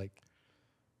pressure to.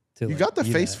 You like, got the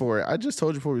be face that. for it. I just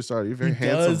told you before we started. You're a very He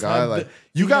handsome does guy. have Like the-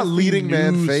 you he got has the leading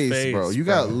man news face, bro. face, You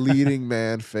got bro. leading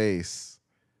man face.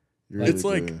 You're It's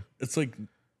really like good. it's like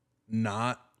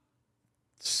not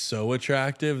so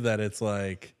attractive that it's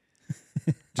like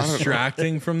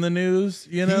distracting from from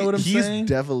you know what I'm he's saying?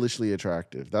 devilishly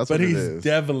attractive. That's But what it he's is.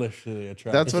 devilishly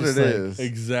attractive. That's what It's it just is.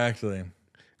 Exactly.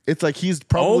 It's like he's All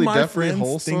probably my definitely friends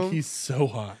wholesome. think he's so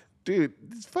hot. Dude,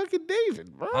 it's fucking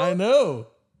David, bro. I know.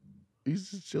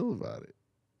 He's just chill about it.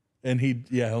 And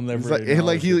he'll never He's like,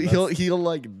 acknowledge it. he'll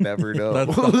like never know.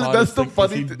 That's the That's hottest the thing, 'cause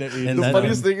funny. he- The he And doesn't-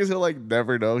 funniest thing is he'll like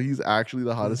never know he's actually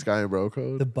the hottest guy in bro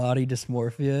code. The body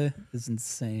dysmorphia is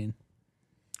insane.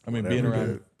 I mean,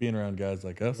 Whatever, being around guys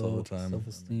like us all Low the time,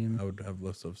 self-esteem. I would have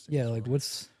low self-esteem. Yeah, as like well.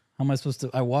 how am I supposed to?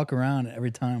 I walk around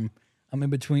every time. I'm in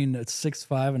between a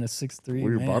 6'5" and a 6'3".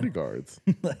 We're your man. bodyguards,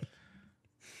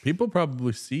 People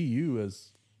probably see you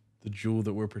as the jewel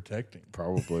that we're protecting.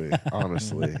 probably.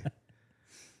 Honestly,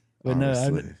 But no,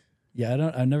 honestly.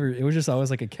 I never. It was just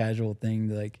always like a casual thing.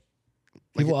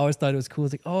 People always thought it was cool.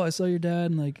 It's like, oh, I saw your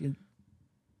dad and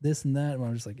this and that. And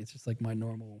I'm just like, it's just like my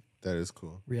normal That is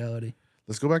cool. reality.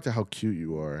 Let's go back to how cute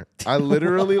you are. I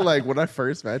literally like when I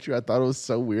first met you, I thought it was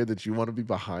so weird that you want to be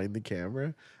behind the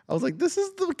camera. I was like, this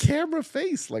is the camera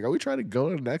face. Like, are we trying to go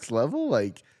to the next level?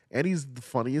 Like, and he's the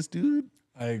funniest dude.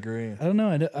 I agree. I don't know.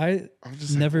 I'm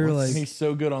just Never, what's- And he's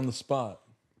so good on the spot.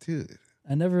 dude.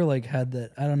 I never had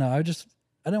that. I don't know. I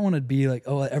didn't want to be like,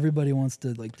 oh, everybody wants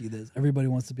to do this. Everybody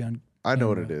wants to be on. I know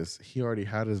what camera. it is. He already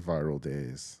had his viral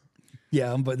days.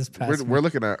 Yeah, but this past We're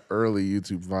looking at early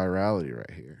YouTube virality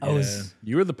right here. I was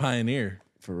You were the pioneer.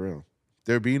 For real.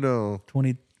 There be no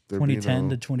 2010 no-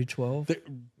 to 2012.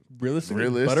 Realistically,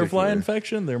 Realistically. butterfly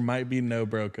infection, there might be no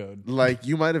bro code. like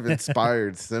you might have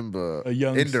inspired Simba A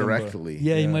young indirectly.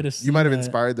 Yeah, you might have. You might have seen that.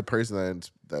 inspired the person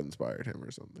that inspired him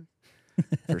or something.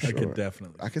 For I sure. could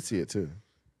definitely. I could see it too.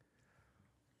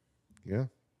 Yeah.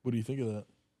 What do you think of that?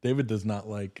 David does not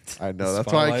like. I know. the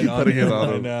That's why I keep spotlight putting it him. on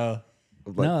I him. know.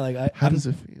 I'm like, No, how I'm, does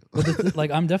it feel?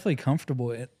 but I'm definitely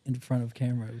comfortable in front of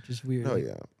camera, which is weird. Oh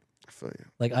yeah. I feel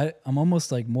you. I'm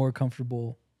almost more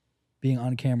comfortable being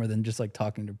on camera than just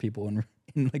talking to people in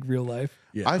real life.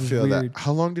 Yeah. I was feel weird. that.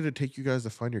 How long did it take you guys to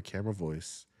find your camera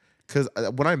voice? Because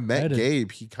when I met had it.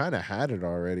 Gabe, he kind of had it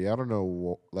already. I don't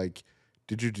know.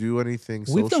 Did you do anything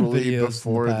We've done socially videos in the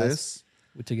before past. this?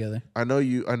 Together. I know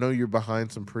you're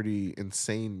behind some pretty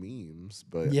insane memes,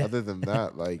 but Yeah. other than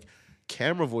that,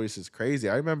 camera voice is crazy.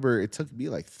 I remember it took me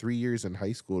like 3 years in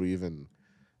high school to even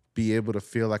be able to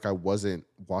feel like I wasn't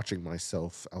watching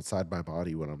myself outside my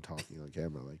body when I'm talking on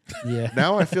camera. Like Yeah.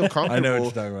 now I feel comfortable. I know what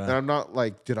you're talking about. And I'm not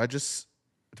like, did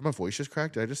my voice just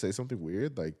crack? Did I just say something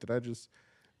weird? Like,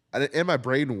 and my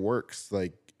brain works.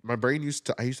 Like my brain I used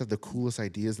to have the coolest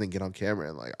ideas, then get on camera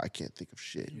and like, I can't think of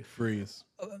shit. You freeze.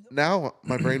 Now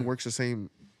my brain works the same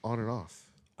on and off.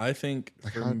 I think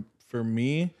Like for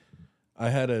me, I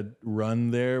had a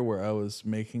run there where I was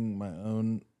making my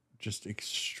own just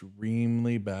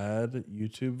extremely bad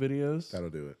YouTube videos. That'll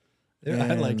do it. Yeah,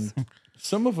 I like And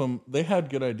some of them, they had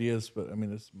good ideas, but I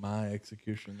mean, it's my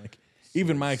execution. Like,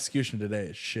 even my execution today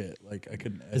is shit. Like, I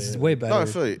couldn't edit. this is way better. No, I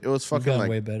feel you. It was We've fucking gotten like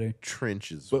way better.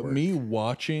 trenches. But work. me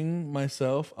watching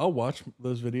myself, I'll watch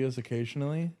those videos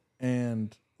occasionally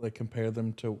and like compare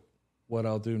them to what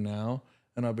I'll do now.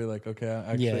 And I'll be like, okay,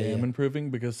 I actually am improving,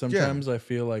 because sometimes I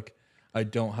feel like I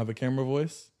don't have a camera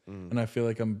voice and I feel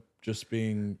like I'm just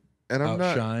being and I'm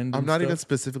outshined. I'm not even stuff.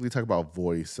 specifically talking about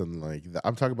voice and like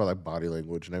I'm talking about like body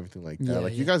language and everything like that. Yeah,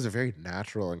 like yeah. you guys are very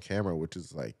natural on camera, which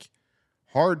is like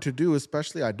hard to do.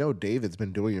 Especially I know David's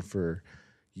been doing it for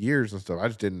years and stuff.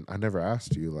 I never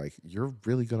asked you. Like you're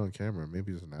really good on camera.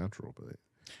 Maybe it's natural, but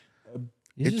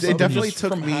He's just it definitely just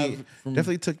took from me. from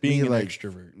Definitely took being me an like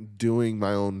extrovert. doing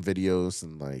my own videos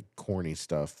and like corny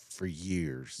stuff for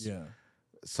years. Yeah.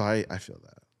 So I feel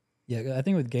that. Yeah, I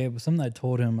think with Gabe, something I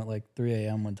told him at like 3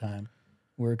 a.m. one time.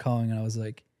 We were calling, and I was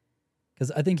like,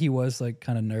 because I think he was like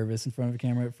kind of nervous in front of a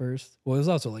camera at first. Well, it was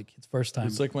also like his first time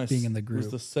It's like being in the It group.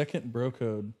 was the second bro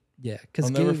code. Yeah, because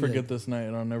I'll never forget this night,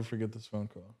 and I'll never forget this phone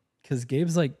call. Because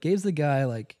Gabe's the guy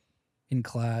like in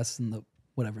class in the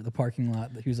parking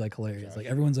lot that he was like hilarious. Like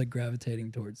everyone's like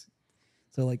gravitating towards.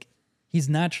 So like he's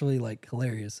naturally like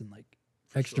hilarious and like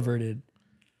extroverted,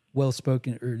 well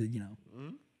spoken, or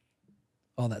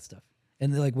all that stuff.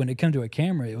 And then, like when it came to a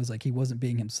camera, it was like he wasn't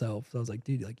being himself. So I was like,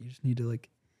 dude, like you just need to like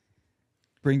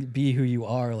be who you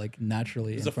are like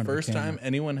naturally. It was in the front first of a camera. time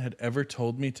anyone had ever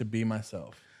told me to be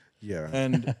myself. Yeah.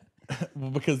 And well,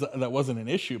 because that wasn't an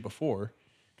issue before,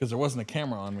 because there wasn't a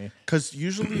camera on me. Because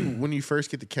usually when you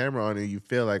first get the camera on you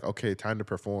feel like, okay, time to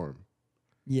perform.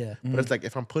 Yeah, But it's like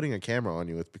if I'm putting a camera on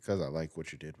you, it's because I like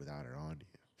what you did without it on you.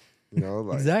 You know,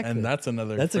 like exactly. And that's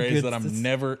another That's a phrase good- that that's- I'm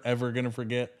never, ever going to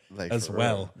forget Like, as for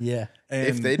well. real. yeah. And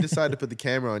if they decide to put the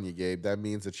camera on you, Gabe, that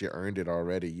means that you earned it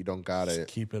already. You don't gotta just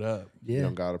keep it up. you Yeah.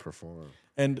 don't gotta perform.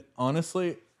 And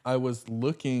honestly, I was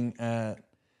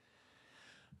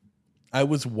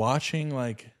watching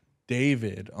like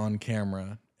David on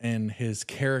camera and his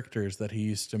characters that he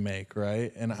used to make,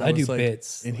 right? And I was do like,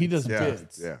 bits, and he does Yeah.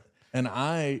 bits. Yeah. And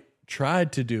I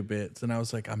tried to do bits, and I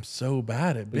was like, I'm so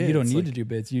bad at But bits. you don't need Like, to do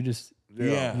bits. You just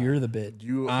Yeah. you're the bit.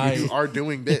 You I- are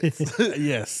doing bits.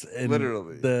 Yes, and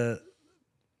Literally. the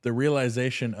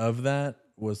realization of that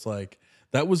was like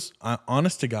that was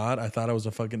honest to God. I thought I was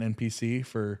a fucking NPC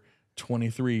for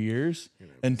 23 years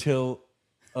until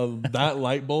that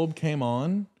light bulb came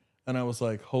on, and I was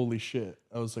like, "Holy shit!"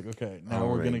 I was like, "Okay, now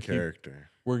we're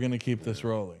gonna keep this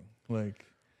rolling." Like,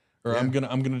 or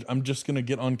I'm just gonna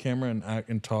get on camera and act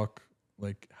and talk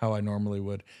like how I normally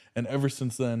would. And ever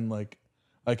since then, like,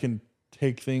 I can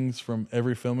take things from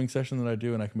every filming session that I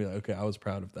do, and I can be like, okay, I was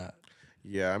proud of that.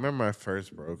 Yeah, I remember my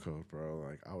first bro code, bro.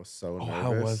 Like I was so nervous.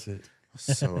 How was it? I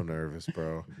was so nervous,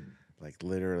 bro. Like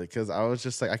literally, because I was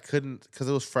just like I couldn't, because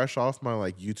it was fresh off my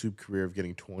like YouTube career of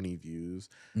getting 20 views,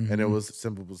 and it was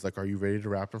simple. It was like, "Are you ready to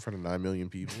rap in front of 9 million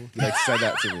people?" He like said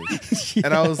that to me,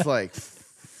 and I was like,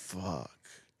 "Fuck."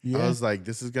 I was like,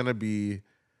 "This is gonna be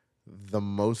the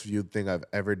most viewed thing I've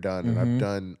ever done, and I've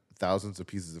done thousands of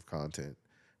pieces of content.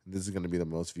 And this is gonna be the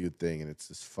most viewed thing, and it's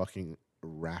this fucking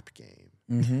rap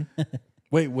game."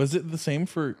 Wait, was it the same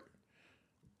for?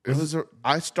 It was.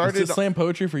 I Was started it slam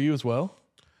poetry for you as well?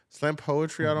 slam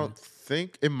poetry. I don't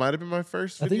think it might have been my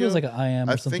first I video. think it was like an I am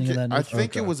or something of that I nature.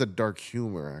 think it was a dark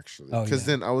humor actually. Oh, Because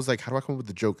yeah. then I was like, how do I come up with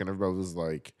the joke? And everybody was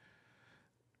like,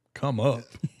 Come up.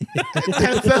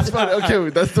 that's fine. Okay,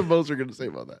 wait, that's the most we're gonna say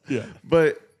about that. Yeah.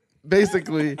 But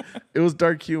basically, it was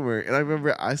dark humor, and I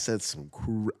remember I said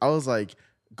I was like,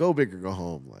 "Go big or go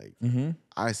home." Like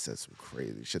I said some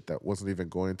crazy shit that wasn't even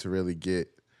going to really get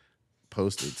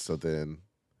posted. So then,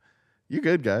 you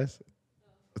good, guys?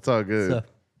 It's all good. So,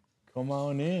 Come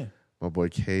on in. My boy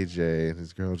KJ and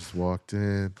his girl just walked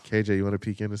in. KJ, you want to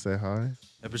peek in and say hi?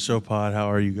 Episode pod, how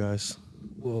are you guys?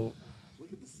 well,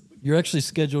 you're actually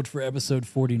scheduled for episode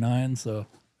 49, so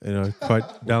You know, quite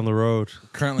down the road.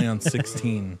 Currently on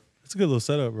 16. It's a good little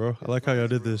setup, bro. I like how y'all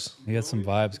did this. we got some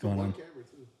vibes going on.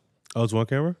 Oh, it's one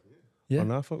camera? Yeah. Oh,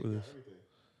 no, I fuck with this.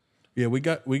 Yeah, we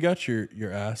got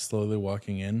your ass slowly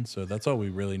walking in, so that's all we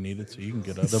really needed. So you can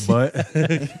get up. The butt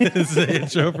is the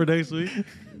intro for next week.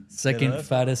 Second that's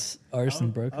fattest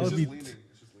arson broker. I would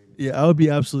be, I would be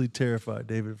absolutely terrified,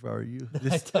 David, if I were you. I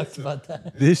This, talked about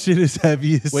that. this shit is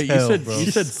heavy as Wait, hell, you said bro.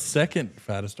 you said second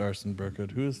fattest arson broker.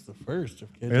 Who is the first? Are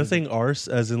you saying arse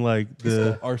as in like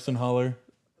the arson holler?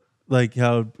 like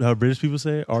how British people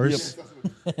say it? Arse?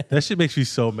 That shit makes me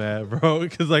so mad, bro.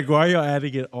 Because like, why are y'all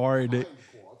adding an R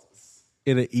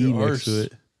in an E next to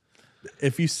it?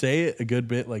 If you say it a good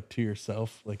bit, like to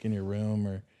yourself, like in your room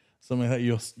or something like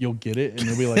that, you'll get it, and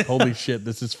you'll be like, "Holy shit,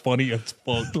 this is funny as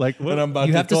fuck!" Like, what? And I'm about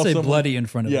You to have to call say someone- bloody in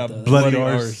front of Yeah, it. Though. bloody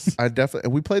Bloody arse. I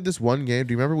definitely. We played this one game.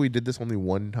 Do you remember we did this only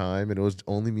one time, and it was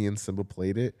only me and Simba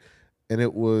played it, and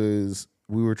it was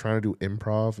we were trying to do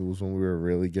improv. It was when we were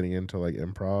really getting into like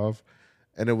improv,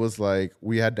 and it was like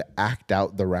we had to act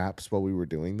out the raps while we were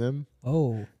doing them.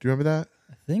 Oh, Do you remember that?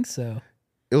 I think so.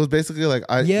 It was basically like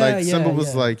Simba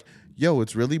was like, "Yo,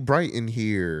 it's really bright in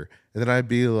here," and then I'd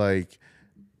be like,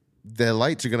 "The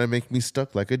lights are gonna make me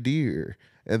stuck like a deer,"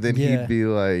 and then Yeah. he'd be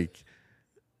like,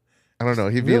 "I don't know."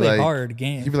 He'd be Really like, hard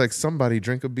game. He'd be like, "Somebody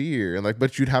drink a beer," and like,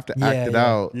 but you'd have to Yeah, act it yeah.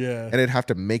 out, Yeah. and it'd have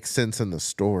to make sense in the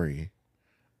story.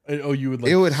 Oh, you would.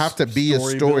 Like It would have to be a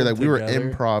story. build Like we were together?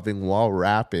 improving while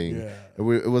rapping. Yeah.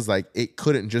 It was like it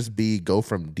couldn't just be go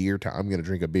from deer to I'm gonna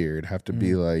drink a beer. It'd have to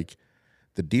be like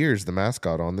the deer's the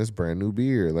mascot on this brand new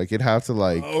beer. Like it'd have to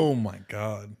like Oh my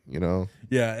god. you know.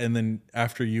 Yeah, and then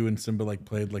after you and Simba like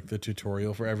played like the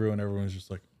tutorial for everyone was just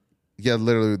like, Yeah,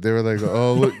 literally, they were like,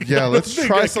 "Oh, look, yeah, let's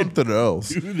try something else."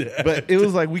 do that. But it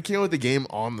was like we came with the game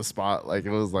on the spot. Like it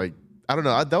was like I don't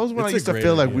know. That was when It's I a used to great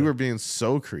feel like we idea. were being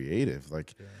so creative.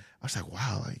 Like I was like,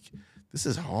 "Wow, like this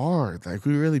is hard." Like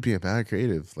we were really being mad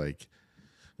creative. Like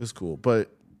it was cool,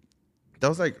 but that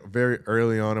was like very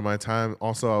early on in my time.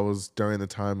 Also, I was during the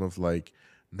time of like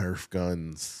Nerf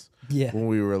guns Yeah. when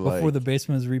we were like Before the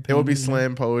basement was repainted. it would be you know?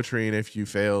 slam poetry, and if you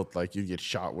failed, like you'd get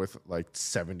shot with like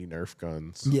 70 Nerf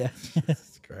guns. Yeah.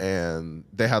 And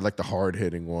they had like the hard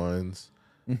hitting ones.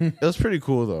 It was pretty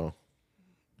cool though.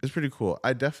 It's pretty cool.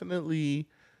 I definitely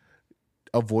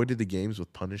avoided the games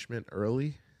with punishment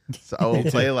early. So I will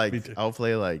play like I'll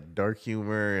play like dark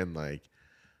humor and like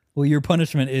Well, your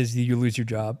punishment is you lose your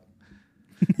job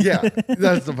yeah,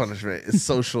 that's the punishment. It's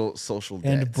social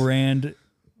debt. and brand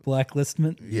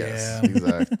blacklistment. Yes, Yeah.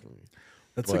 exactly.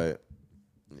 that's But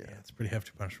yeah, it's a pretty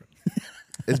hefty punishment.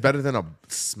 it's better than a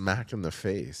smack in the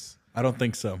face. I don't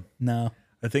think so. No.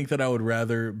 I think that I would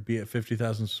rather be at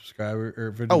 50,000 subscribers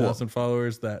or 50,000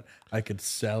 followers that I could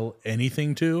sell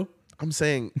anything to. I'm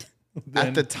saying Then-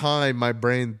 at the time my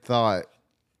brain thought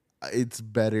it's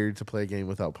better to play a game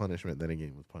without punishment than a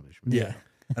game with punishment. Yeah.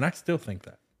 And I still think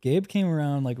that. Gabe came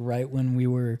around like right when we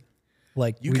were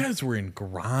like You guys were in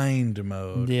grind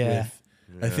mode. Yeah.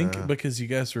 I think because you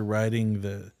guys were writing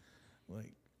the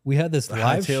we had this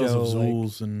High live Tales show. of Like,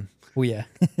 Zools and well, yeah.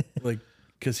 like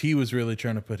because he was really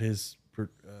trying to put his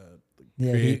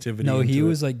Yeah, creativity. he into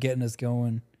was it. like getting us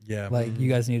going. Yeah. Like you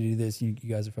guys need to do this. You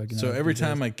guys are fucking. So every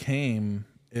time I came,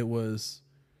 it was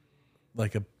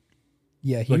like a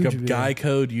yeah, like a huge guy video,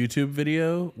 code YouTube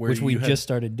video where which we you had, just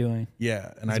started doing.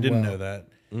 yeah, and I as didn't well. know that.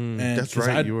 That's 'cause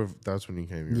right. I'd- That's when you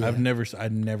came. Yeah. I'd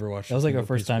never watched. That was a like our single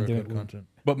first piece of time Bro doing Code it. content.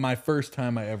 But my first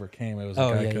time I ever came, it was a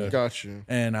Oh, guy yeah, code. yeah. Got you.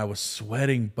 And I was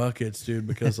sweating buckets, dude,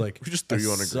 because like We just threw I you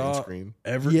on a green saw screen.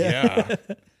 Yeah.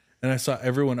 And I saw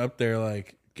everyone up there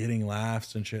like getting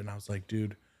laughs and shit, and I was like,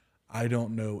 dude, I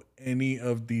don't know any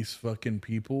of these fucking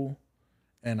people,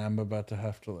 and I'm about to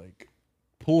have to like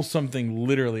pull something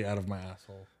literally out of my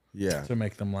asshole Yeah. to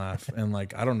make them laugh. And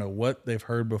like I don't know what they've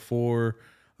heard before.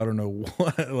 I don't know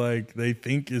what like they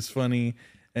think is funny.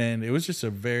 And it was just a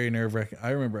very nerve wracking. I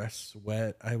remember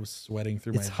I was sweating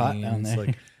through It's my hot jeans. down there.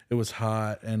 Like it was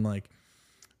hot. And like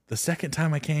the second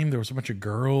time I came, there was a bunch of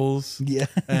girls. Yeah.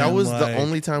 That And, was the like,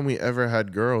 only time we ever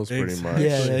had girls, pretty Exactly.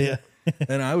 much. Yeah.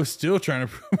 and I was still trying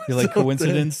to prove You're like myself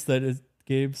coincidence that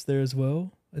Gabe's there as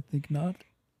well. I think not.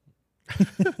 then.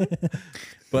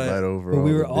 But Right over But all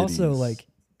we the were also biddies. like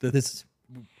the- this.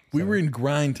 we were in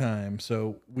grind time,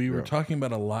 so we were Yeah. talking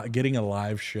about getting a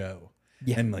live show.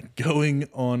 Yeah. And like going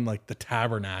on like the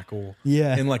Tabernacle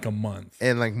Yeah. in like a month.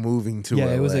 and like moving to Yeah,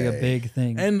 LA. it was like a big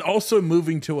thing. And also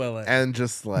moving to LA. and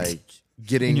just like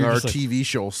getting you're our just like- TV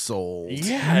show sold.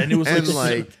 Yeah, and it was And, like,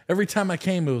 like- every time I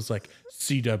came, it was like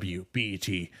CW,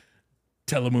 BET,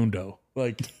 Telemundo.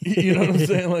 Like, you know what I'm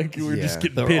saying? Like, we were just Yeah.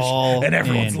 getting They're pitched, all and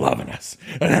everyone's in. loving us,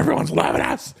 and everyone's loving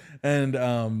us. And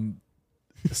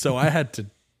so I had to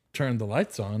turn the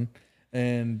lights on,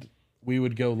 and we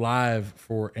would go live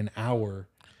for an hour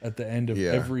at the end of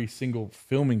Yeah. every single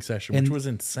filming session, which And was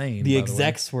insane. The by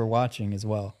execs were watching as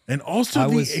well. the way. And also I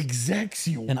the was- execs.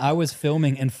 And I was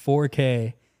filming in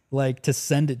 4K, like to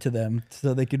send it to them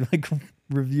so they could like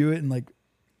review it and like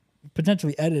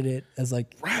potentially edit it as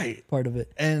like right. part of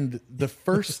it. And the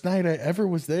first night I ever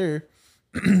was there,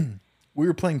 we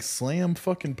were playing slam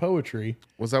fucking poetry.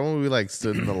 Was that when we like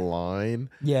stood in the line?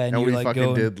 Yeah, and you we like fucking go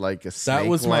and- did like a snake That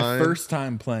was my line? first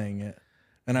time playing it.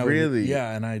 And I Really?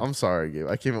 and I'm sorry, Gabe.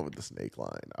 I came up with the snake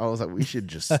line. I was like, we should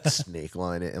just snake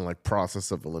line it and like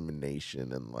process of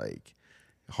elimination and like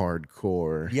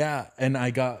hardcore. yeah, and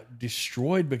I got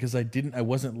destroyed because I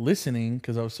wasn't listening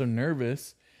because I was so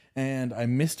nervous, and I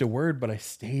missed a word, but I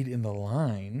stayed in the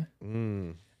line,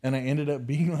 and I ended up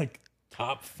being like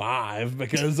top 5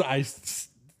 because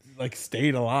like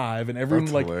stayed alive, and everyone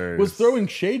That's like hilarious. was throwing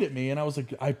shade at me, and I was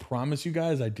like, I promise you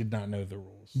guys, I did not know the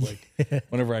rules. Like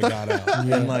whenever I got out,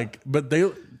 and like, but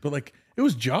like it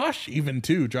was Josh even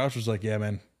too. Josh was like, yeah,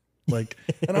 man. Like,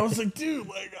 and I was like, dude,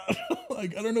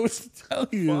 like, I don't know what to tell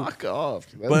you. Fuck off.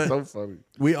 That's But- so funny.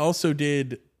 We also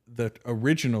did the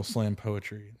original slam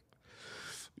poetry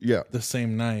Yeah. the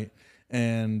same night,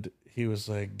 and he was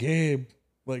like, Gabe,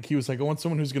 like he was like, I want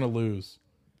someone who's gonna lose,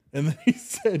 and then he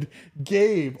said,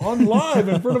 Gabe, on live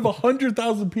in front of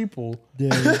 100,000 people,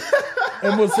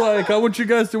 and was like, I want you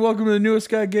guys to welcome the newest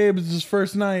guy, Gabe. It's his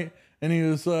first night, and he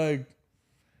was like,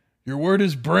 your word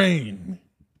is brain,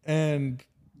 and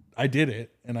I did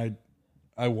it, and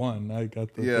I won. I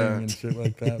got the Yeah. thing and shit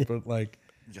like that, but like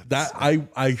that,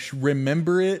 I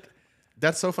remember it.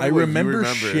 That's so funny. I what you remember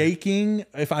shaking.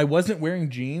 If I wasn't wearing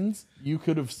jeans, you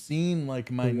could have seen like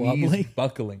my The knees wobbling?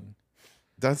 buckling.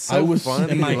 That's so I was,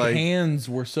 funny. and my like, hands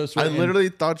were so I sweaty. literally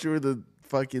thought you were the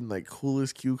fucking like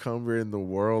coolest cucumber in the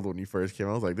world when you first came.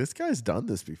 I was like, this guy's done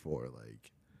this before.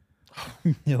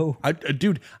 Like, No.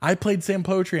 Dude, I played Sam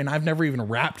poetry, and I've never even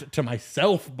rapped to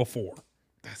myself before.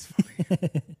 that's funny.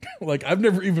 Like I've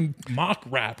never even mock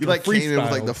rapped. You or like came in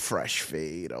with like freestyled. the fresh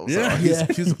fade. I was Yeah.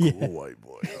 like, he's a cool white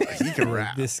boy. Like, he can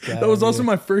rap. This guy. That was also yeah.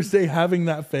 my first day having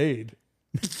that fade.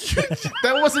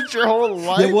 That wasn't your whole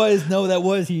life. It was no, that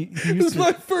was he. He, It was used to,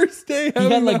 my first day he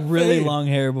having had like that really fade. long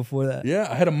hair before that. Yeah,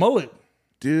 I had a mullet.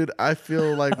 Dude, I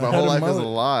feel like my had whole a life is a mullet.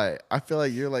 lie. I feel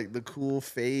like you're like the cool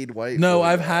fade white. No, boy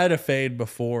I've guy. had a fade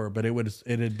before, but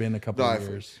it had been a couple No, of I've-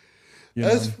 years. You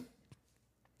That's, know?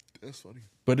 that's funny.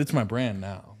 But it's my brand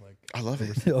now. Like I love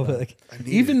it. Oh, like, I need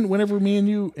even whenever me and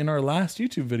you in our last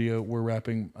YouTube video were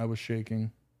rapping, I was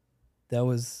shaking. that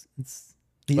was these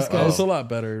But I guys. was a lot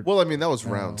better. Well, I mean, that was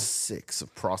round 6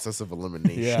 of process of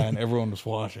elimination. Yeah, and everyone was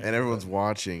watching. And everyone's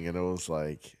watching, and it was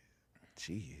like,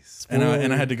 jeez. and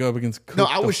I had to go up against. No, Cook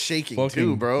I the was shaking fucking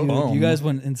too, bro. Dude, bum. you guys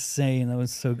went insane. That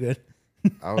was so good.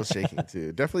 I was shaking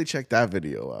too. Definitely check that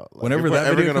video out. Like, Whenever if we're that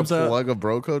ever video gonna comes out- plug a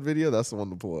bro code video, that's the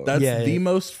one to pull up. That's Yeah, the yeah.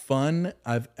 most fun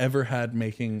I've ever had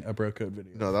making a bro code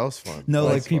video. No, that was fun. No, That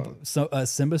like was people. fun. So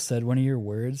Simba said one of your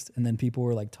words, and then people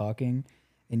were like talking,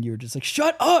 and you were just like,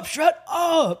 "Shut up! Shut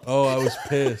up!" Oh, I was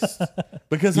pissed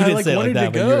because You I didn't like say it like wanted that,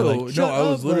 to but you were go. like, No, "Shut I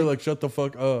was up," literally like- like, "Shut the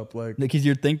fuck up!" Like Because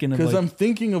you're thinking of because like, I'm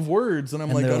thinking of words, and I'm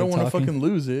And like, they're, I don't like, want to talking. fucking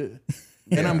lose it.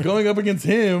 And I'm going up against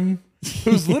him,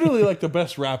 who's literally like the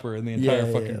best rapper in the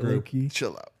entire fucking group. low-key.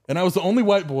 Chill out. And I was the only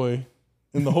white boy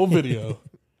in the whole video.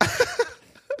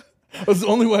 I was the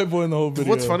only white boy in the whole video.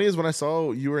 What's funny is when I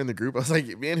saw you were in the group, I was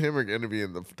like, me and him are going to be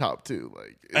in the top 2.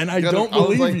 Like, And it's I gonna- don't was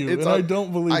believe like, you, it's and I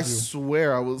don't believe I you.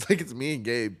 swear, I was like, it's me and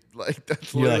Gabe. Like,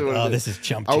 that's You're literally like, what "Oh, it this is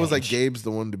chump I was like, change." Gabe's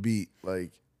the one to beat.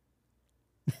 Like,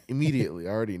 immediately,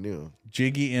 I already knew.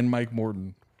 Jiggy and Mike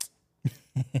Morton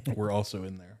were also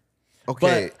in there.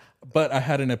 Okay, But I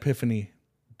had an epiphany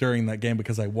during that game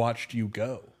because I watched you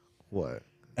go. what?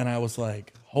 And I was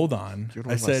like, hold on. You I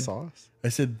want my said, sauce?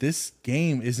 this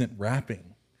game isn't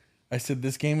rapping. I said,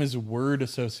 this game is word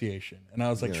association. And I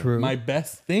was like, True. my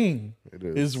best thing It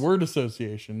is is. word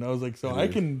association. I was like, so I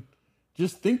is. can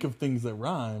just think of things that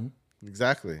rhyme.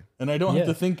 Exactly. And I don't have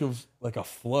Yeah. to think of like a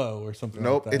flow or something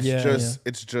Nope. like that. It's Yeah,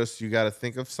 it's just you got to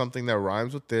think of something that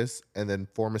rhymes with this, and then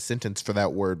form a sentence for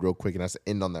that word real quick, and has to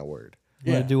end on that word.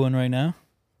 You want Yeah. to do one right now?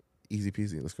 Easy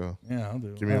peasy. Let's go. Yeah, I'll do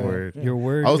it. Give me a word. Your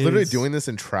word. I was literally is- doing this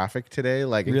in traffic today,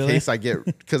 like in Really? case I get,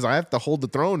 because I have to hold the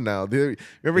throne now. Dude,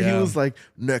 remember Yeah. he was like,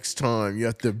 next time you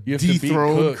have to You have to beat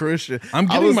dethrone Cook. Christian. I'm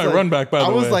I getting was my like- run back, by the I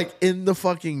was way. like in the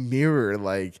fucking mirror,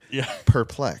 like Yeah.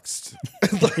 perplexed,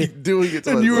 like doing it.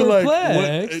 To And you were myself. like,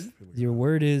 what? Perplexed. Your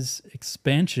word is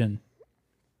expansion.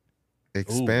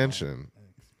 Expansion.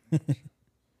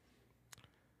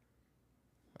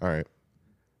 All right.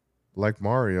 Like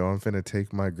Mario, I'm finna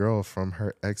take my girl from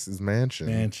her ex's mansion.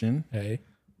 Mansion. Hey,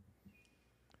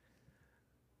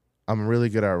 I'm really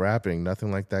good at rapping.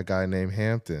 Nothing like that guy named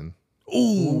Hampton.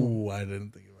 Ooh, I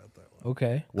didn't think about that one.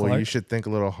 Okay. Well, Clark? you should think a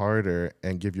little harder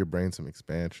and give your brain some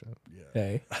expansion.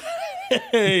 Okay.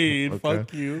 Hey,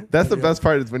 fuck you. That's the best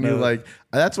part is when you No. like,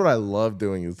 that's what I love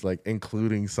doing is like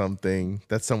including something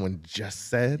that someone just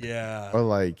said. Yeah. Or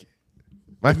like,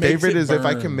 my It makes favorite it is if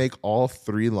I burn. can make all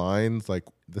 3 lines like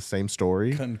the same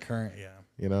story. Concurrent, yeah.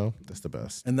 You know, that's the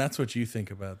best. And that's what you think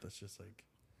about. That's just like,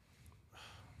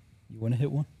 You want to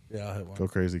hit one? yeah, I'll hit one. Go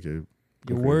crazy, kid.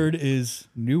 Your word is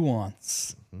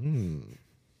nuance.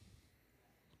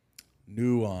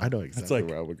 Nuance. I know It's exactly like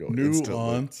where I would go nuance.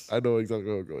 instantly. I know exactly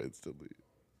where I would go instantly.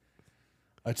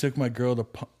 I took my girl to.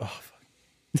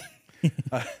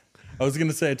 I was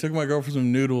gonna say I took my girl for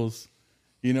some noodles.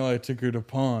 You know, I took her to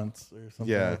Ponce or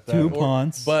something Yeah. like that. Two Or-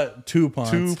 Ponce. But two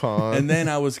Ponce. Two Ponce. And then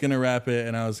I was gonna wrap it,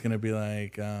 and I was gonna be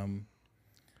like,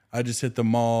 I just hit the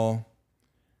mall,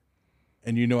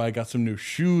 and you know, I got some new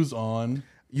shoes on.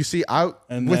 You see,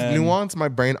 And with then- nuance, my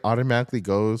brain automatically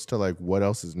goes to like, what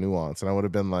else is nuance? And I would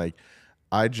have been like,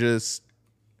 I just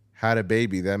had a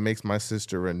baby. That makes my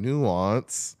sister a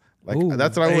nuance. Like Ooh.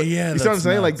 that's what I would. Yeah, you see what I'm that's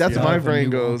saying? Like nuts. that's Yeah. what my Love a brain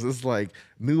nuance. goes. It's like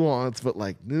nuance, but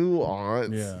like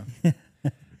nuance. Yeah.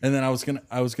 And then I was gonna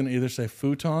either say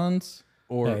futons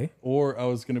or Okay. I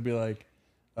was gonna be like,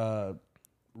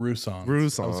 Rousons. I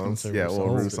was gonna Rousons. say Yeah, well,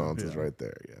 Rousons. Rousons is Yeah. right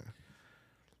there. Yeah.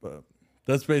 But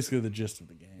that's basically the gist of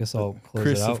the game. Guess I'll close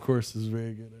Chris, it out. of course, is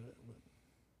very good at it.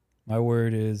 My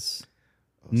word is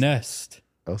nest.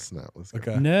 Oh snap! Let's go.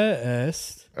 Okay.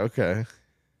 Nest. Okay.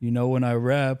 You know, when I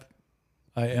rap,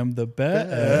 I am the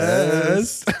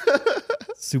best.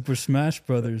 Super Smash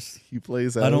Brothers. He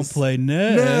plays. I don't as- play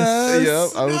nest. Yep,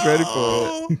 I was ready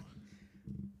for it.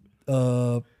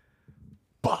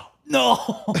 No.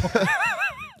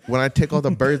 When I take all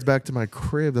the birds back to my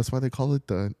crib, that's why they call it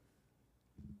the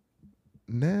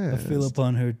I nest. feel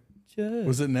upon her chest.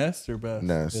 Was it Nest or Best? It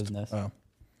Nest. was nest. Oh.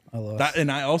 I lost. That,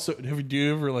 and I also do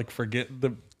you ever like forget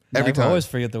the? Every I time. always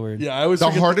forget the word. Yeah, I always The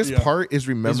forget hardest yeah. part is Is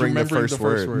remembering, the first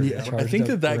word. Yeah. I think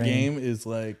Charged up that brain. game is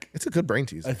like. It's a good brain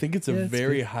teaser. I think it's a Yeah, it's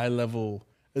very good. high level.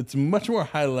 It's much more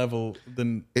high level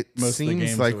than It most of the seems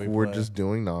games like that we we're play. just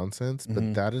doing nonsense,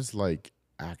 but that is like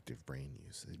active brain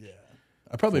usage. Yeah,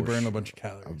 I probably For burn a sure. bunch of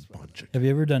calories. A bunch of. Have you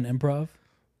ever done improv?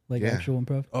 Like Yeah. actual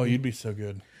improv? Oh, you'd be so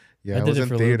good. Yeah, I I did was it in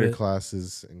for a little theater bit.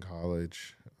 classes in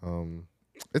college.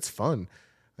 It's fun.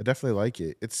 I definitely like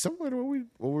it. It's similar to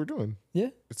what we're doing. Yeah.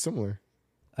 It's similar.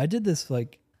 I did this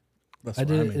like That's I what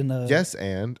did I it mean. in a Yes,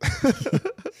 and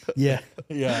yeah.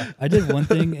 Yeah, I did one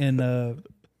thing in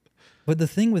but the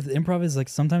thing with improv is like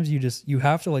sometimes you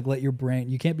have to like let your brain,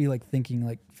 you can't be like thinking,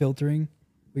 like filtering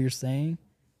what you're saying.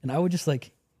 And I would just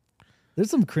like there's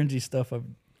some cringy stuff I've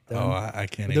done. Oh, I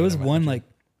can't. There even was one imagine. like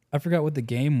I forgot what the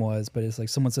game was, but it's like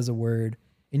someone says a word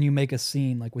and you make a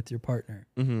scene like with your partner.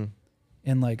 Mm-hmm.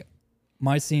 And like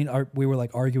my scene, we were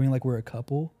like arguing like we're a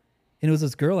couple, and it was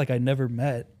this girl like I never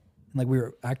met, and like we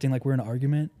were acting like we're in an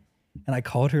argument, and I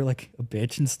called her like a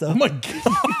bitch and stuff. Oh my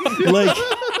god! Like,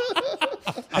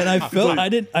 and I felt I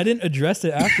didn't address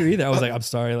it after either. I was like, I'm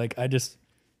sorry, like I just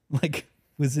like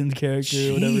was in character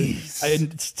or whatever.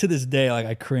 To this day, like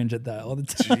I cringe at that all the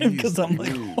time because I'm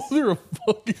like, You're a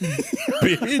fucking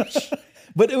bitch.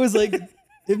 but it was like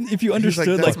if you He's like,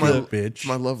 understood that's like, my the, bitch. it's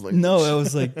my love language. no, I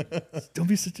was like, don't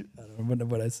be such a, I don't remember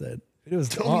what I said. It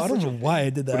was I don't know why I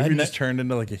did that. What I if you ne- just turned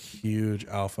into like a huge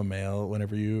alpha male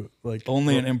whenever you like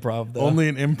only in improv though. only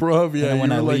in improv? Yeah, and when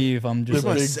you I were, like, leave, I'm the just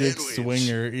like, big dick sandwich.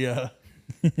 swinger. Yeah.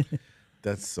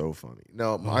 That's so funny.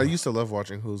 No, I used to love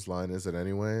watching Whose Line Is It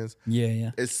Anyways,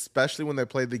 yeah. especially when they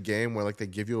played the game where like they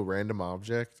give you a random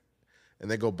object and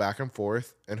they go back and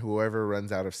forth, and whoever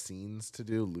runs out of scenes to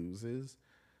do loses.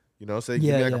 You know, so they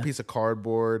give me like a piece of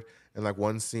cardboard, and like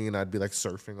one scene I'd be like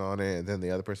surfing on it, and then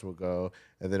the other person would go,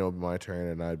 and then it would be my turn,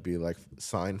 and I'd be like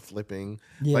sign flipping.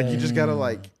 Like you just gotta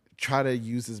like try to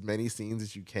use as many scenes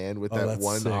as you can with that that's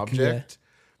one sick. object.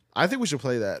 I think we should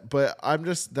play that, but I'm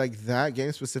just like that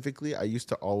game specifically. I used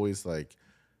to always like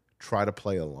try to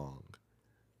play along.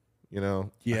 You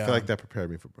know, I Yeah. feel like that prepared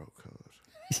me for bro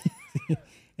code.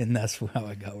 And that's how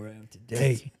I got where I am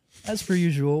today. As per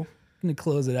usual, I'm gonna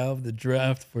close it out with the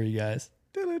draft for you guys.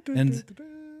 And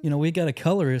you know, we got a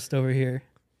colorist over here.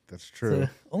 That's So true. it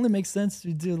only makes sense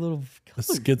to do a little A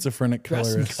color, schizophrenic draft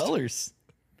some colorist. colors.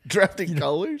 Drafting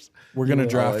colors. We're gonna I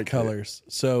draft like it. colors.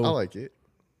 So I like it.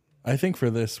 I think for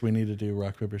this we need to do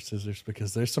rock paper scissors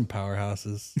because there's some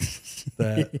powerhouses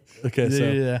that. Okay, so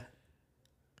Yeah.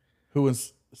 who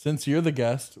was since you're the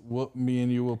guest, me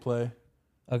and you will play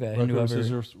Okay. rock And paper whoever.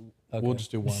 scissors. We'll Okay.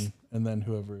 just do one, and then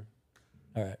whoever.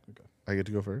 All right. I get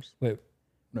to go first. Wait.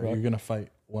 No, you're gonna fight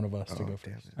one of us to go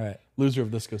damn first. it. All right. Loser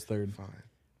of this goes third. Fine.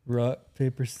 Rock,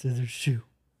 paper, scissors, shoe.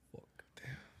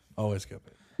 Always go.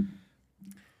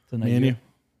 So now Me and you.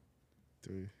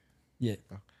 Do we Yeah.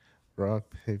 rock,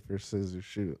 paper, scissors,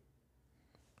 shoot?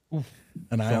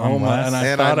 And I, So oh I'm my, last. and I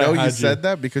And I thought know I you had said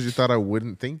that because you thought I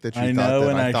wouldn't think that you I thought know, that.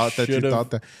 and I I thought that you should've-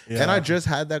 thought that. yeah. And I just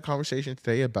had that conversation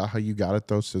today about how you got to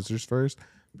throw scissors first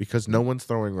because no one's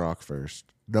throwing rock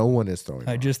first. No one is throwing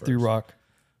I rock just threw first. rock.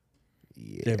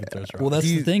 Yeah. David throws rock. Well, that's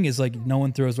the thing is like no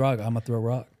one throws rock. I'm gonna throw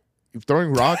rock. You're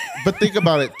throwing rock, but think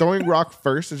about it. Throwing rock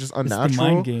first is just It's unnatural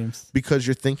the mind games. because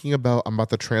you're thinking about I'm about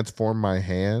to transform my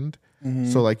hand.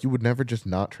 Mm-hmm. So like you would never just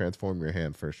not transform your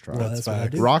hand first try. Well, that's what I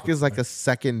facts. do. Rock is like a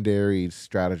secondary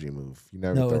strategy move. You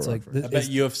never No, throw it's rock like first. I it's-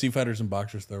 bet UFC fighters and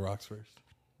boxers throw rocks first.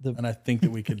 The- And I think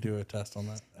that we could do a test on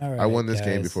that. all right, I won this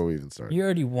game guys. before we even started. You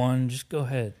already won. Just go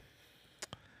ahead.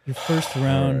 Your first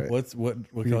round. right. What Your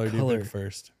color do you color. pick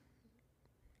first?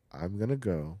 I'm gonna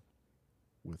go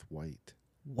with white.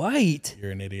 White.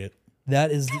 You're an idiot.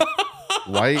 That is.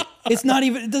 White? It's not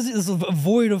even. It doesn't. It's a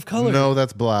void of color. No,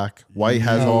 that's black. White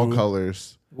has all No.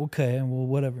 colors. Okay. Well,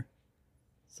 whatever.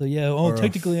 So yeah. Oh, Or a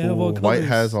technically, I have all fool. colors. White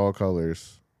has all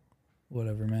colors.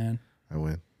 Whatever, man. I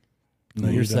win. No,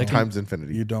 You're you second. don't. Times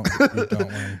infinity. You don't. You don't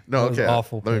win. No, That was okay.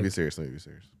 awful Let me pick. be serious. Let me be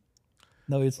serious.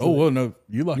 No, it's. Oh, well, no.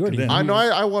 You locked You it already in. knew. I know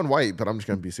I won white, but I'm just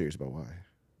gonna be serious about why.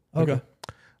 Okay.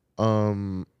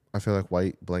 I feel like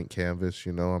white blank canvas.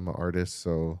 You know, I'm an artist,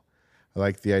 so I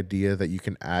like the idea that you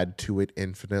can add to it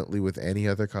infinitely with any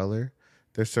other color.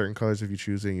 There's certain colors if you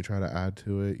choose it and you try to add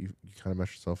to it, you kind of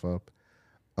mess yourself up.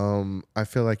 I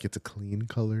feel like it's a clean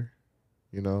color.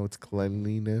 You know, it's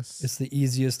cleanliness. It's the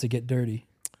easiest to get dirty.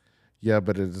 Yeah,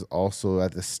 but it is also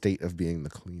at the state of being the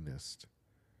cleanest.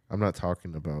 I'm not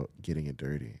talking about getting it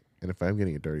dirty. And if I'm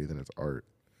getting it dirty, then it's art.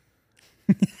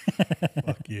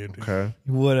 Fuck you, dude. Okay.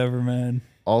 Whatever, man.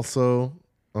 Also,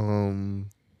 more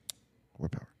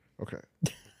power. Okay.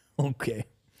 Okay.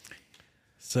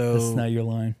 That's So, not your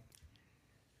line.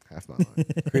 Half my line.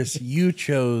 Chris, you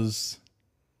chose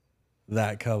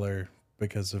that color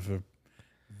because of a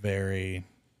very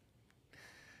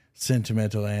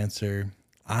sentimental answer.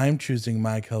 I'm choosing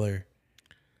my color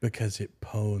because it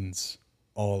pones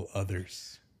all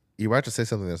others. You might have to say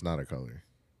something that's not a color.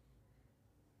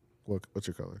 What's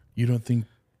your color? You don't think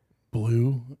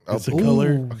blue is a blue.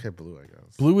 color? Okay, blue, I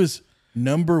guess. Blue is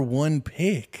number one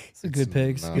pick. It's a good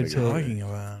pick. It's a not good a pick. good pick. Talking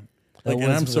about. That Like,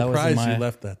 and I'm was- that wasn't surprised my- you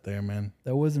left that there, man.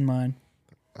 That wasn't mine.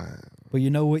 But you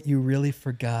know what you really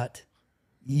forgot?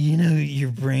 You know your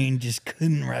brain just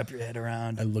couldn't wrap your head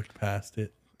around. I looked past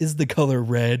it. Is the color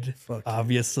red. Fuck you.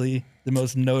 Obviously. The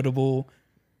most notable,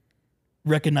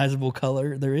 recognizable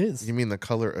color there is. You mean the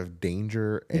color of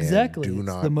danger and Exactly. do It's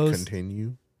not the most-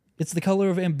 continue? It's the color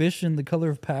of ambition, the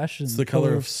color of passion. It's the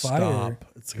color of fire. stop.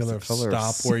 It's the color of color of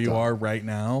stop where you stop. are right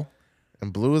now.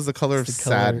 And blue is the color of It's the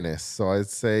color- sadness. So I'd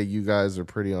say you guys are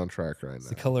pretty on track right It's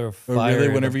the now. color of But fire. really,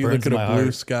 that whenever you burns look at my a blue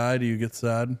heart. sky, do you get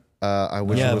sad? I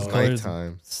wish Yeah, it was the colors-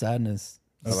 nighttime. Sadness.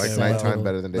 I like Okay, nighttime well,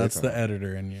 better than daytime. That's the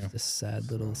editor in you. This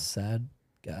sad little sad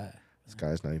guy. The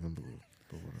sky's not even blue.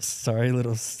 But whatever. Sorry,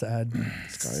 little sad The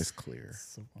sky is clear.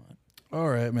 savant. All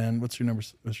right, man. What's your number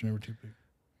 2 pick?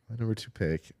 My number 2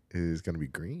 pick is going to be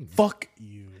green. Fuck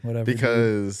you. Whatever. dude.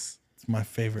 Because It's my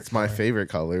favorite. it's my color. favorite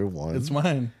color. One. It's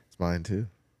mine. It's mine too.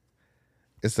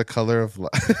 It's the color of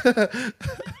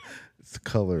it's the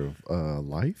color of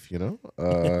life, you know?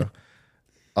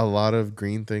 A lot of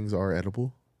green things are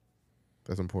edible.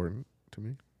 That's important to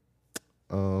me.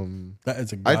 That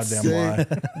is a I'd goddamn say- lie.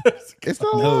 It's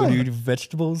not a No, lie. dude,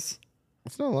 vegetables.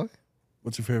 It's not a lie.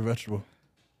 What's your favorite vegetable?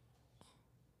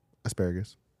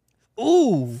 Asparagus.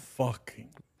 Ooh, Fucking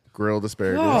Grilled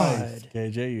asparagus. God.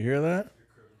 KJ, you hear that?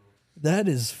 That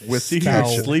is With See who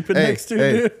foul. you're sleeping Hey, next to,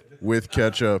 hey, dude? with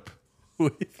ketchup.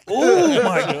 Oh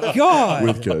my God.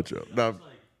 With ketchup. No,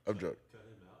 I'm joking.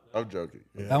 I'm joking.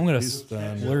 I'm going to He's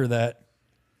done. slur that.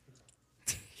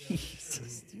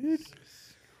 Jesus, dude.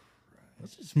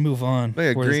 Let's just move on. No, yeah,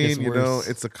 before this green, gets you know, worse.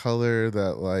 it's a color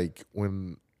that like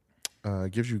when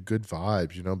gives you good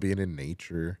vibes, you know, being in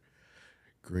nature.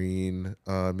 Green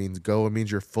means go. It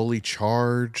means you're fully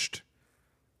charged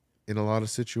in a lot of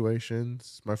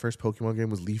situations. My first Pokemon game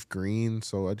was Leaf Green,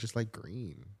 so I just like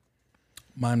green.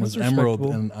 Mine was That's Emerald,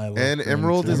 respectable. and I love And green,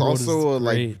 Emerald too. is Emerald also a is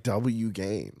like great. W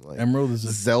game. Like Emerald is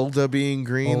a Zelda being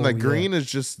green. Oh, like yeah. green is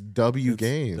just W it's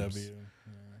games. W.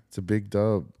 It's a big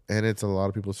dub, and it's a lot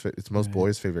of people's. It's most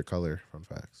boys' favorite color. Fun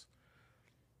facts.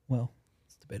 Well,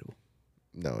 it's debatable.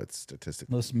 No, it's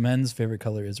statistically Most men's favorite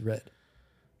color is red.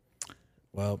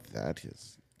 Well, that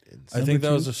is. I Insane. think that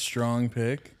two? was a strong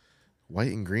pick.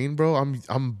 White and green, bro.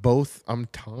 I'm both. I'm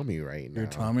Tommy right now. You're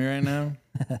Tommy right now.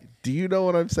 Do you know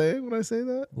what I'm saying when I say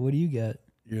that? What do you got?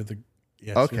 You're the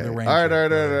yes. Okay. You're the All Ranger.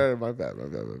 right. All right. My bad.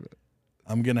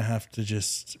 I'm gonna have to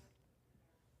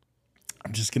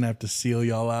I'm just gonna have to seal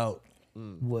y'all out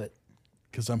What?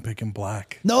 because I'm picking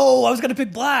black. No, I was gonna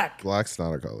pick black. Black's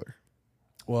not a color.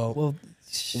 Well,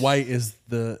 white is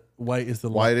the White is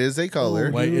a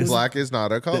color. White is- Black is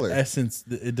not a the color. essence.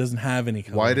 It doesn't have any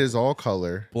color. White is all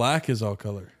color. black is all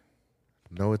color.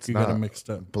 No, it's You not. got them mixed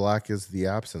up. Black is the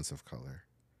absence of color.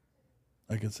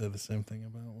 I could say the same thing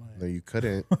about white. No, you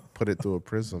couldn't put it through a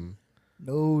prism.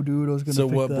 No, dude, I was gonna. So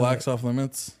pick what? that. Black's off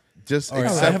limits. Just All right,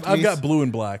 accept I've me- got blue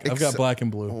and black. I've got Accept- black and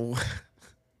blue.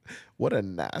 What a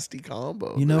nasty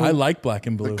combo. You know, I like black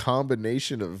and the blue.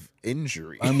 combination of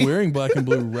injury. I'm wearing black and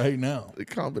blue right now. The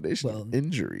combination Well- of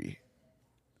injury.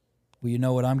 well, you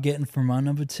know what I'm getting for my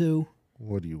number 2.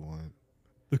 What do you want?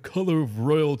 The color of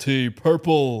royalty,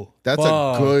 purple. That's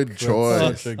Fuck, a good that's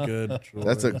choice. Such a good choice.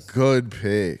 That's a good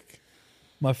pick.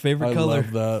 My favorite I color.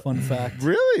 love that. Fun fact.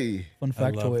 Really? Fun I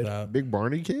love factoid. that. Big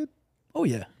Barney kid? Oh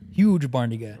yeah, huge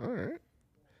Barney guy. All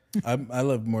right. I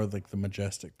love more like the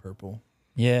majestic purple.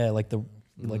 Yeah, like the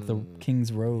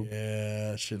king's robe.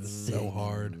 Yeah, shit is so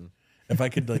hard. If I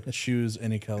could like choose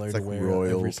any color It's to like wear,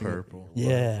 royal every single- purple.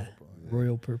 Yeah,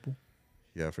 royal purple.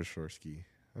 Yeah, for sure, Ski.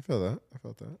 I feel that. I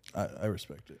felt that. I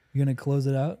respect it. You gonna close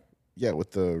it out? Yeah,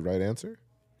 with the right answer.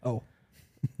 Oh,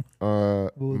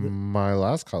 was it? My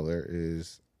last color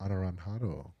is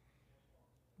anaranjado.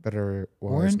 Better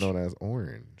Orange? known as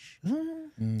orange.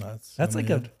 That's that's like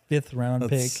a 5th round that's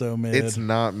pick. so mid. It's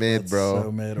not mid, That's bro.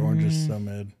 So mid. Orange is so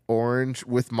mid. Orange,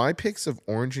 with my picks of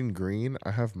orange and green,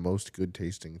 I have most good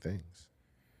tasting things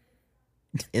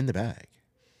in the bag.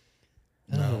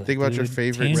 Oh, Think about your dude.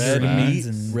 favorite Red Tangerines meat,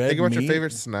 and- red Think about your meat.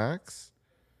 favorite snacks.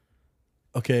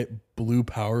 Okay, blue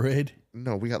Powerade.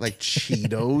 No, we got like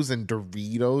Cheetos and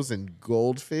Doritos and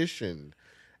Goldfish and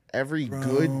every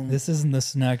good. This isn't the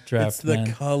snack draft, It's the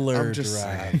man. color I'm just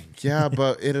draft. saying. Yeah,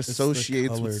 but it the associates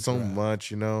color with so draft.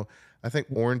 much, you know. I think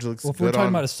orange looks Well, if we're good talking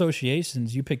on. about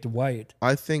associations, you picked white.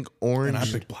 I think orange. And I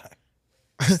picked black.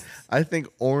 I think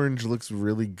orange looks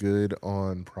really good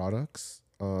on products.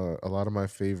 A lot of my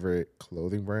favorite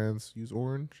clothing brands use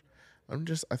orange.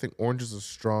 I think orange is a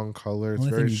strong color. It's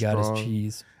Only very thing you strong. got is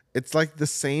cheese. It's like the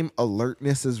same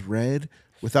alertness as red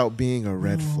without being a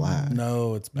red flag.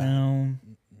 No, it's bad. No,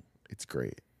 It's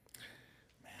great.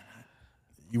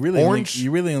 You really Orange-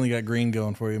 you really only got green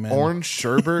going for you, man. Orange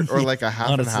sherbet or like a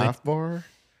half and Honestly. half bar.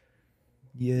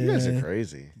 yeah, You guys are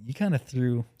crazy. You kind of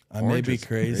threw. I may Orange be is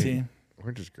crazy. great.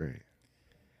 Orange is great.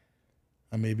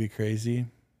 I may be crazy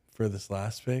for this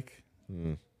last pick,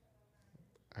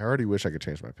 I already wish I could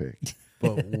change my pick.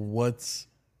 but what's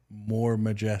more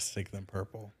majestic than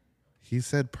purple? He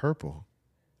said purple.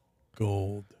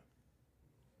 Gold.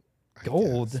 I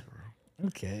Gold? guess, bro.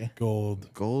 Okay. Gold.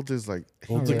 Gold is like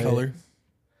Gold's a Alright. color.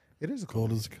 it is a color.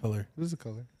 Gold is a color. It is a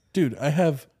color. Dude, I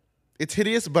have It's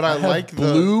hideous, but I have like the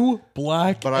blue,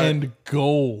 black, but I- and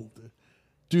gold.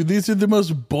 Dude, these are the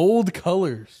most bold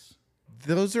colors.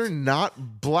 Those are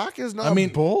not black. Is not. I mean-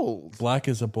 bold. Black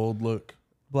is a bold look.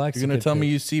 Black's You're a gonna good tell me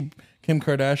pick. you see Kim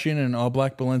Kardashian in all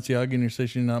black Balenciaga and you're saying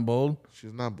she's not bold?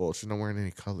 She's not bold. She's not wearing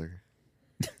any color.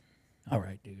 All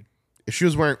right, dude. If she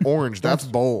was wearing orange, that's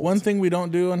bold. One thing we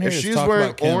don't do on here if is she's talk wearing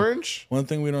about Kim. orange, One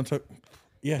thing we don't talk.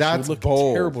 Yeah, she That's would look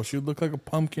bold. terrible. She would look like a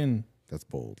pumpkin. that's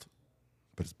bold.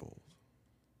 But it's bold.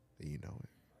 You know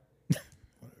it.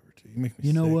 You make me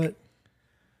You know sick. what?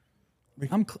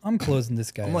 I'm closing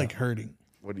this guy. I'm out. like hurting.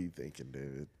 What are you thinking,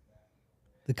 David?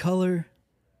 The color,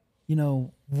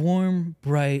 warm,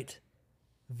 bright,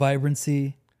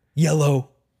 vibrancy, yellow.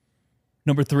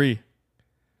 Number 3.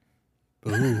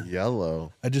 Ooh,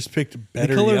 Yellow. I just picked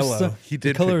better color yellow. Is so, He the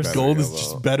did color pick is better Gold yellow. is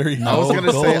just better I yellow. was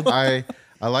gonna say gold.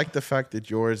 I like the fact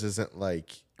that yours isn't like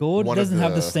gold one of doesn't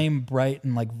have the same bright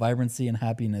and like vibrancy and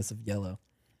happiness of yellow.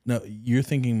 No, you're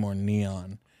thinking more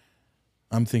neon.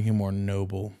 I'm thinking more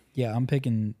noble. Yeah, I'm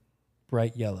picking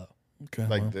bright yellow. Okay.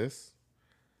 like well, this.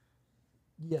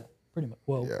 Yeah, pretty much.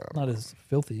 Well, Yeah. not as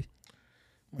filthy.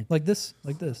 Like this.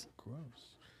 You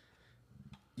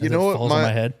As know it what? falls on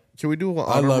my head. Can we do an I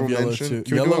love honorable yellow mention? too.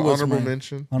 Can we do Yellow an was honorable my-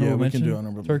 mention? Honorable we can mention. do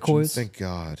honorable Turquoise. Thank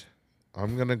God.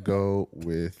 I'm gonna go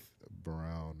with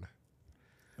brown.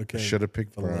 Okay. Should have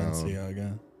picked brown.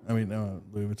 Balenciaga. I mean, no,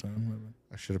 Louis Vuitton.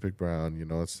 I should have picked brown. You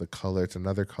know, it's the color. It's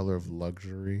another color of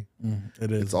luxury.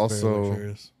 It is. It's also- very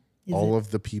luxurious. All of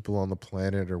the people on the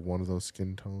planet are one of those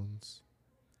skin tones.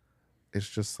 It's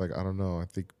just like I don't know. I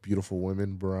think beautiful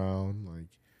women brown. Like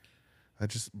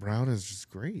brown is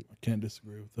just great. I can't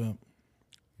disagree with that.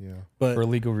 Yeah. But For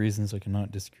legal reasons, I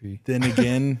cannot disagree. then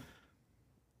again,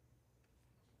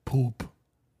 poop.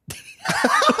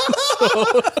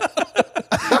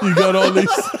 You got all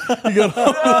these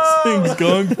things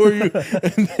going for you,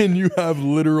 and then you have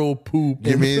literal poop.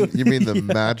 You mean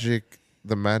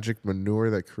the magic manure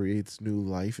that creates new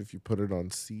life if you put it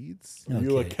on seeds? Are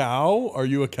you a cow? Are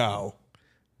you a cow?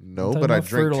 No, talking but I about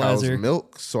drink fertilizer. cow's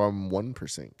milk, so I'm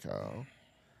 1% cow.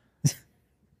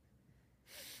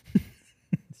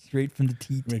 Straight from the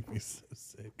teat. Make me so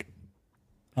sick.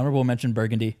 Honorable mention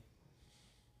Burgundy.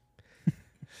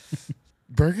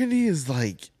 Burgundy is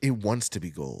like, it wants to be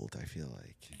gold, I feel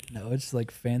like. No, it's like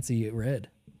fancy red.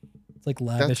 It's like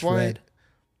lavish That's why red.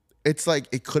 it's like,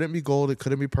 it couldn't be gold, it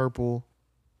couldn't be purple.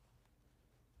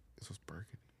 This was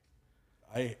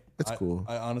burgundy. It's cool.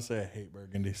 I honestly hate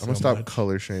burgundy so I'm gonna stop much.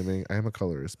 color shaming. I am a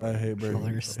colorist. I hate burgundy.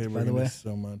 Colorist, I hate by the burgundy way.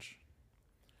 so much.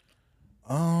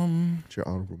 What's your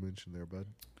honorable mention there, bud?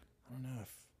 I don't know. I'm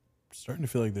starting to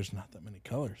feel like there's not that many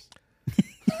colors.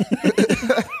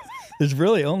 There's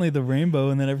really only the rainbow,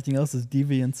 and then everything else is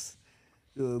deviance.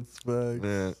 That's facts.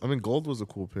 Yeah, I mean, gold was a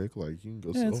cool pick. Like, you can go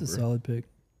Yeah, silver. it's a solid pick.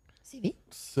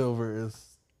 Silver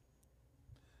is,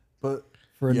 but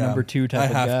For a number 2 type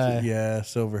of guy. Yeah,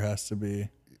 silver has to be.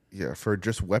 Yeah, for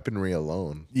just weaponry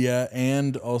alone. Yeah,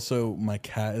 and also my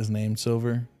cat is named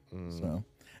Silver. So,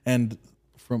 and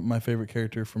from my favorite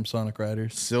character from Sonic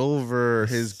Riders. Silver,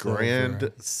 his Silver.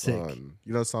 grandson. Sick.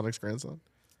 You know Sonic's grandson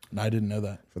And I didn't know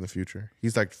that. from the future.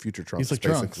 He's like future Trunks. He's like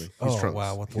basically. Trunks. He's Oh, Trunks.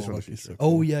 wow, what the He's from fuck, the he's future. so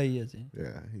Oh, yeah, he is. Yeah.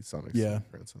 Yeah, he's Sonic's Yeah.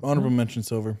 grandson. Honorable mention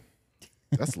Silver.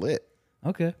 That's lit.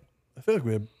 Okay. I feel like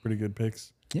we have pretty good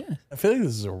picks. Yeah. I feel like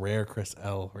this is a rare Chris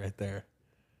L right there.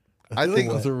 I feel think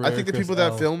like it's a rare the Chris people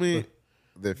that L, film me,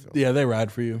 but- they film. Yeah, they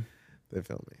ride for you. They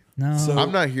film me. No. So-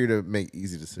 I'm not here to make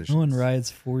easy decisions. No one rides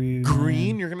for you. Green?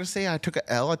 man. You're gonna say I took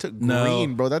a L? I took No.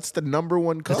 green, bro. That's the number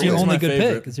one That's color. your Green's only my good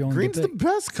favorite. pick. It's your only Green's good the pick.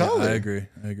 best Yeah, color. I agree.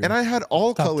 And I had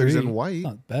all Top colors 3. in white.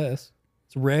 Not best.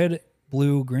 It's red,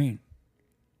 blue, green.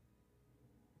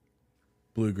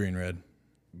 blue, green, red.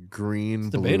 Green, It's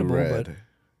blue, debatable, red. but Green,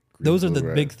 Those are blue, the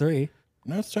red. big 3.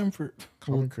 Now it's time for.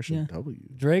 Common Christian yeah. W.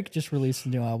 Drake just released a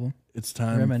new album, It's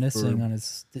time reminiscing for, on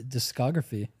his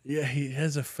discography. Yeah, he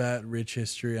has a fat, rich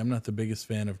history. I'm not the biggest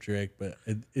fan of Drake, but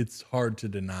it's hard to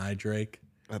deny Drake.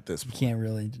 At this You point. can't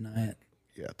really deny it.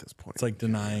 Yeah, at this point. It's like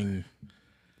denying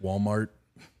Walmart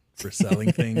for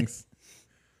selling things.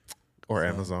 Or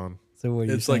Amazon. So what are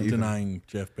you It's like saying? denying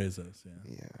Jeff Bezos. Yeah.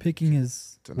 Yeah. Picking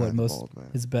his Deny the most bald man.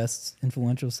 his best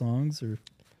influential songs, or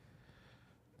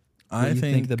what I you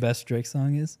think the best Drake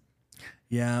song is?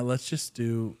 Yeah, let's just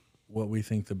do what we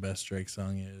think the best Drake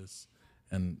song is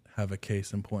and have a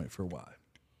case in point for why.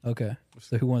 Okay.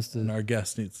 So who wants And to? our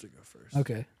guest needs to go first.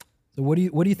 Okay. So what do you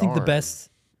think the Darn. best?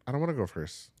 I don't want to go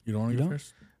first. You don't want You to go don't?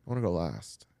 first? I want to go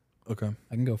last. Okay.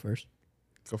 I can go first.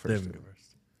 Go first. David, David. go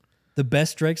first. The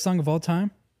best Drake song of all time?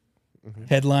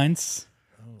 Headlines.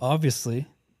 Obviously.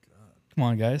 Come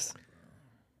on, guys.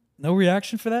 No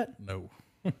reaction for that? No.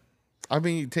 I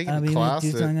mean, taking I the mean,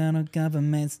 classic. on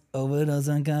governments, overdose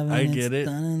on governments. I get it.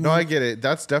 No, I get it.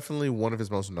 That's definitely one of his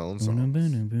most known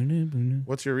songs.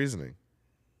 What's your reasoning?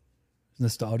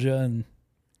 Nostalgia and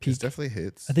It's peak. definitely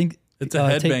hits. I think It's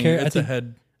a Take headbanger. Care. It's a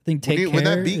head. I think Take when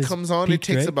Care that beat is comes on, peak it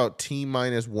takes Drake. about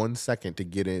T-1 second to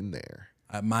get in there.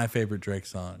 My favorite Drake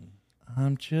song.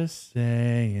 I'm just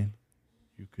saying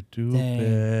you could do Dang.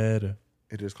 better.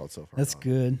 It is called So Far That's Gone.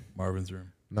 good. Marvin's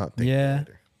Room. Not Think Yeah.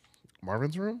 Later.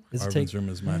 Marvin's Room? Is it Marvin's take, Room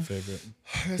is my favorite.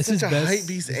 That's It's such his a best- hype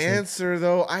beast it's like- answer,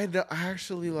 though. I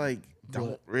actually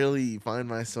don't really find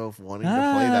myself wanting to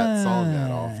play that song that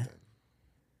Ah. often.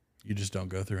 You just don't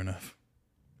go through enough.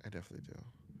 I definitely do.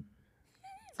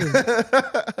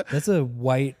 That's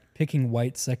a picking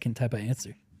white second type of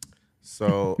answer.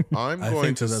 So I'm I going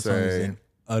think to that song is say. an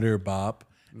utter bop.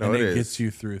 No, and it it is. gets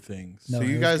you through things. No, So it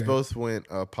you was guys great. both went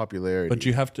popularity. But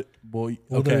you have to. Well,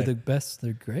 Well, they're okay. the best.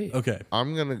 They're great. Okay.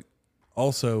 I'm gonna.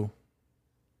 Also,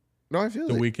 No, I feel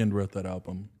The it. Weeknd wrote that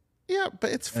album, Yeah,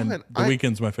 but it's and fun. The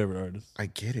Weeknd's my favorite artist. I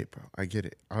get it, bro. I get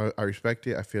it. I respect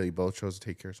it. I feel you both chose to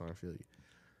Take Care, so I feel you.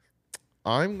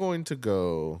 I'm going to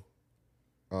go.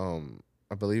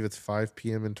 I believe it's 5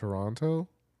 p.m. in Toronto.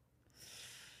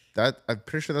 I'm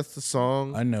pretty sure that's the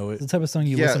song. I know It's it. the type of song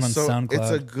you yeah, listen on so SoundCloud.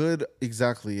 it's a good,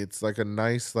 exactly. It's like a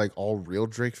nice, like all real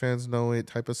Drake fans know it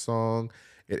type of song.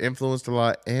 It influenced a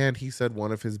lot, and he said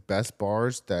one of his best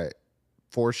bars that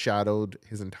foreshadowed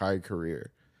his entire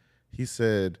career. He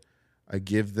said, "I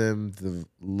give them the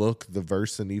look, the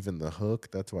verse, and even the hook.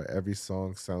 That's why every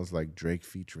song sounds like Drake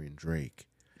featuring Drake."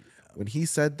 When he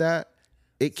said that,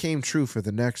 it came true for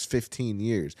the next 15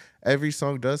 years. Every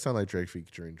song does sound like Drake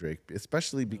featuring Drake,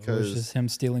 especially It was because just him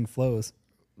stealing flows.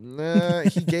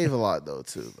 he gave a lot though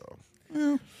too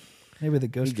though. Maybe the He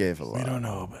ghost. gave a lot. We don't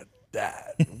know about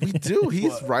that. We do.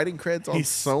 He's writing creds on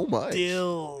so much.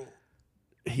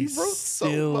 He's wrote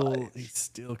so much. He's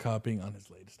still copying on his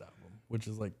latest album, which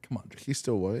is like, come on, Drake. He's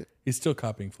still what? He's still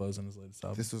copying flows on his latest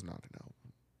album. This was not an album.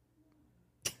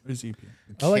 His EP.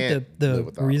 I like Can't the live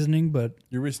without it. reasoning, but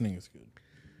Your reasoning is good.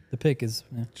 the pick is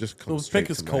Just The comes pick straight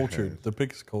is to my cultured. head. The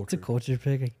pick is it's a cultured. culture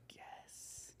pick. I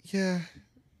guess. Yeah.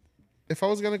 If I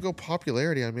was gonna go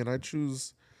popularity, I mean, I'd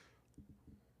choose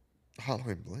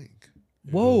Hotline Bling.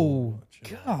 Whoa,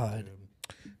 chill out, God. dude.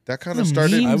 That kind This of is a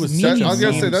started. memes- I was memes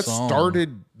gonna say meme that song.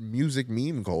 started music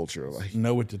meme culture. Like,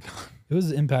 No, it did not. It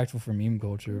was impactful for meme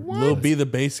culture. Lil B, the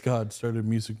bass god, started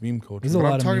music meme culture. There's a but lot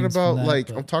I'm of talking memes about from that, like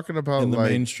but- I'm talking about in the like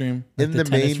mainstream. in the the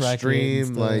tennis racket and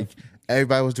mainstream, like stuff.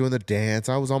 everybody was doing the dance.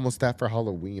 I was almost that for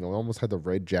Halloween. I almost had the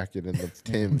red jacket and the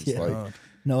Timbs. Yeah. Like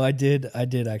No, I did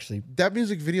actually. that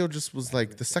music video just was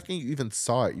like the second you even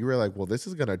saw it, you were like, well, this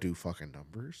is gonna do fucking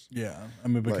numbers. Yeah, I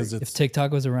mean because If it's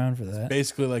TikTok was around for that,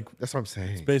 basically like That's what I'm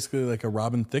saying. basically like a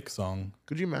Robin Thicke song.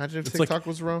 Could you imagine if It's like- TikTok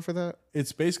was around for that?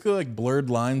 It's basically like Blurred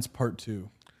Lines Part 2.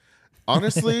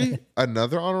 Honestly,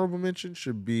 another honorable mention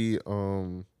should be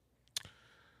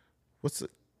what's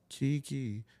it?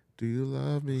 Kiki, do you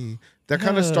love me? That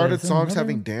kind of Yeah, started is that songs another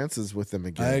having one? dances with them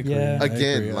again. I agree. Yeah. I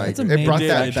Again, agree. like That's a it main brought thing.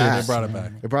 that They back. brought it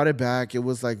back. It brought it back. It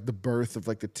was like the birth of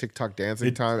like the TikTok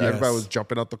dancing time. Everybody yes. was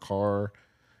jumping out the car,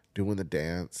 doing the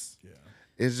dance. Yeah.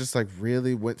 It's just like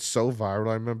really went so viral.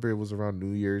 I remember it was around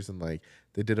New Year's and like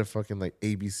they did a fucking like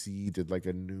ABC did like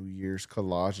a New Year's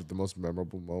collage of the most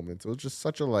memorable moments. It was just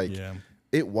such a like Yeah.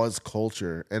 it was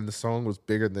culture and the song was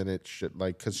bigger than it should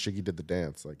like because Shiggy did the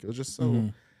dance. Like it was just so. Mm-hmm.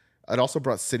 It also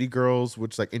brought City Girls,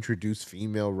 which like introduced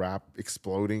female rap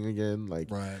exploding again. Like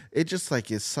Right. it just like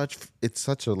it's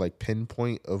such a like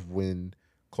pinpoint of when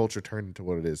culture turned into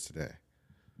what it is today.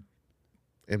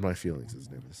 In My Feelings is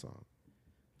the name of the song.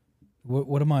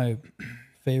 one of my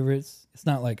favorites. It's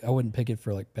not like I wouldn't pick it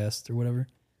for like best or whatever.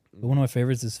 But one of my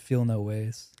favorites is "Feel No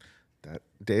Ways." That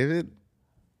David,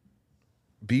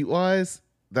 beat wise,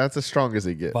 that's as strong as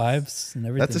it gets. Vibes and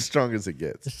everything. That's as strong as it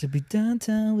gets. It should be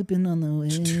downtown. We've been on the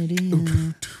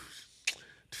radio.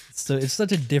 So it's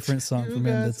such a different song from him.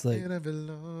 That's like It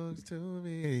belongs to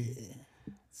me.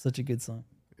 such a good song.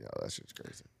 Yeah, that shit's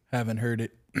crazy. Haven't heard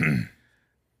it.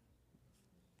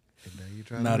 And now you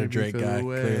try to Not a make me Drake feel guy,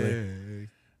 away. clearly.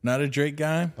 Not a Drake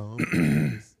guy. Oh,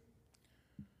 please.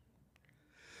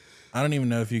 I don't even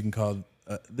know if you can call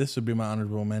this would be my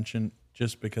honorable mention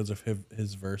just because of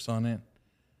his verse on it.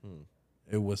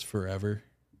 It was Forever.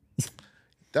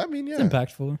 I mean, yeah. It's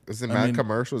impactful. It's in I mad mean,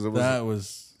 commercials. It That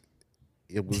was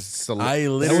I That was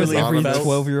literally every felt-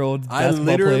 12-year-old I basketball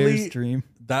literally player's dream.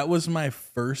 that was my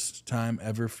first time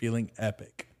ever feeling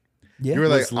epic. Yeah, You were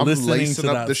like, was I'm listening lacing to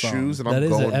up that the song. shoes and that I'm is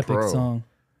going an epic pro. song.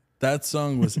 That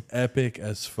song was epic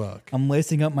as fuck. I'm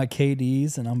lacing up my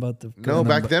KDs and I'm about to. No,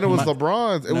 back then it was my-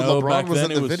 LeBron. It was No, LeBron back was then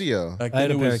in it the was- video. Back I had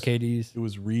then a it pair was of KDs. it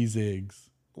was Rezigs.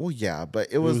 Well, yeah, but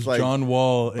it It was, was like John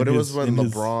Wall, but and it was his- when and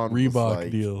his LeBron was Reebok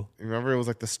like, deal. Remember, it was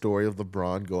like the story of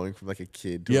LeBron going from like a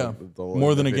kid to Yeah, the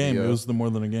more than a game. video. It was the more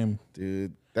than a game.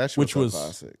 Dude, that shit Which was, was- so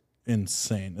classic.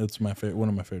 Insane. That's my favorite. One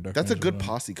of my favorite. That's a documentaries good of all.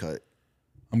 posse cut.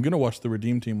 I'm gonna watch the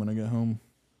Redeem Team when I get home.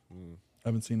 I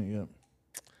haven't seen it yet.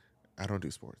 I don't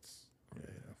do sports.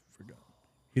 Forgot.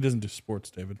 He doesn't do sports,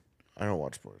 David. I don't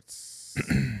watch sports.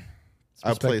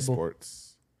 I play respectable.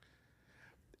 sports.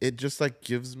 It just like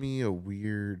gives me a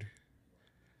weird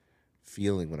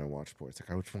feeling when I watch sports. Like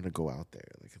I just want to go out there.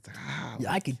 Like it's like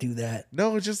Yeah, I could do that.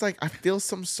 no, it's just like I feel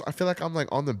like I'm like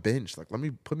on the bench. Like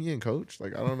put me in, coach.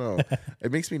 Like I don't know.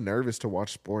 It makes me nervous to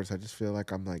watch sports. I just feel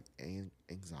like I'm like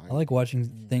anxiety. I like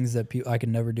watching things that I could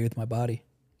never do with my body.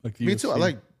 Like the me too. I UFC.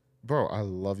 like, bro. I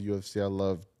love UFC. I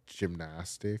love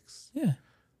gymnastics, Yeah,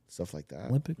 stuff like that.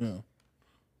 Olympic. Yeah.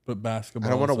 But basketball.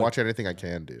 I don't want to is like- watch anything I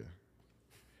can do.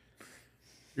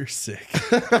 You're sick.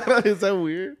 Is that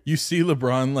weird? You see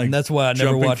LeBron like And that's why I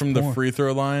never jumping watch from the porn. free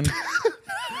throw line.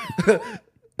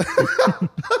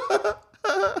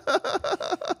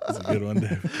 That's a good one,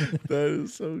 Dave. That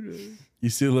is so good. You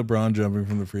see LeBron jumping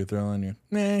from the free throw line. You're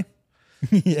nah.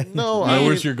 Yeah, No,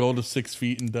 Lowers your goal to 6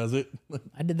 feet and does it.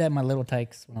 I did that in my little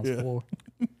tykes when I was Yeah. 4.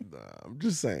 I'm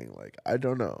just saying, like, I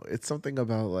don't know. It's something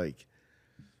about like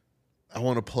I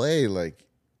want to play. Like,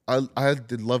 I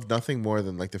did love nothing more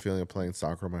than like the feeling of playing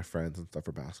soccer with my friends and stuff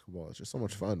for basketball. It's just so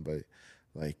much fun. But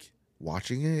like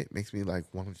watching it makes me like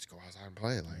want to just go outside and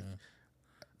play. Like,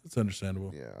 It's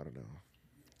understandable. yeah, I don't know.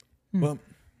 Well,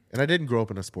 And I didn't grow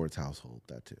up in a sports household.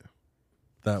 That too.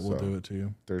 That will So, do it to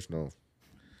you. There's no.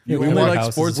 Yeah, We we only our like house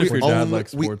is sports if different. your dad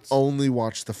likes We sports. only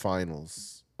watch the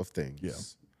finals of things. Yeah.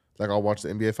 Like I'll watch the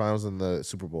NBA finals and the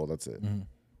Super Bowl. That's it. Mm-hmm.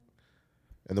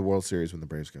 And the World Series when the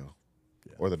Braves go,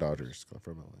 or the Dodgers come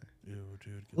from LA. Ew,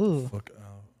 dude, get Ooh. the fuck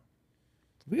out.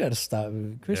 We got to stop.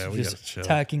 Chris Yeah, is we gotta just chill.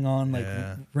 tacking on like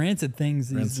Yeah. rancid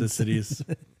things. Rancicities.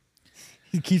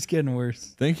 He keeps getting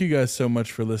worse. Thank you guys so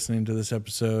much for listening to this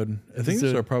episode. I think this is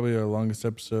Episode probably our longest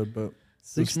episode, but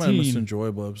it's my 16. most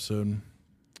enjoyable episode.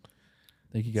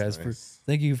 Thank you guys Nice.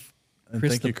 thank you, And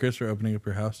Chris. thank you, Chris, for opening up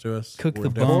your house to us. Cook the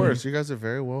Of bum. course, you guys are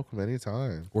very welcome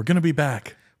anytime. We're gonna be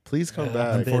back. Please come That's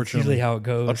back. Unfortunately. usually how it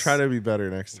goes. I'll try to be better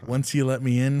next time. Once you let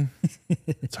me in,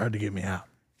 it's hard to get me out.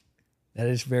 That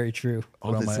is very true.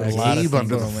 All on this my- a lot of Gabe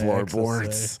under the things on my exes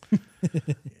floorboards.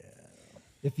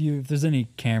 If there's any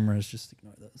cameras, just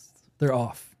ignore those. They're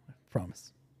off. I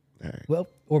promise. All right. Well,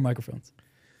 or microphones.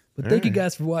 But thank you Alright.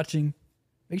 guys for watching.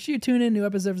 Make sure you tune in. New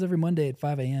episodes every Monday at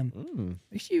 5 a.m.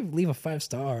 Make sure you leave a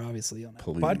 5-star, obviously, on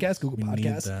Apple Please. Podcast, Google We need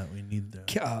Podcast, that. We need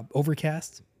that.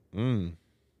 Overcast, Mm.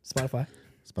 Spotify,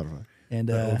 Spotify, and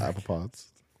Apple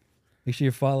Pods, make sure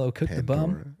you follow Cook the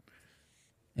Bum.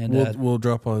 Pandora. And We'll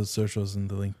drop all his socials in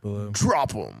the link below.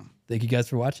 Drop them. thank you guys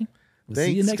for watching. We'll see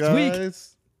Thanks, you next week.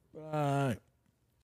 guys. Bye.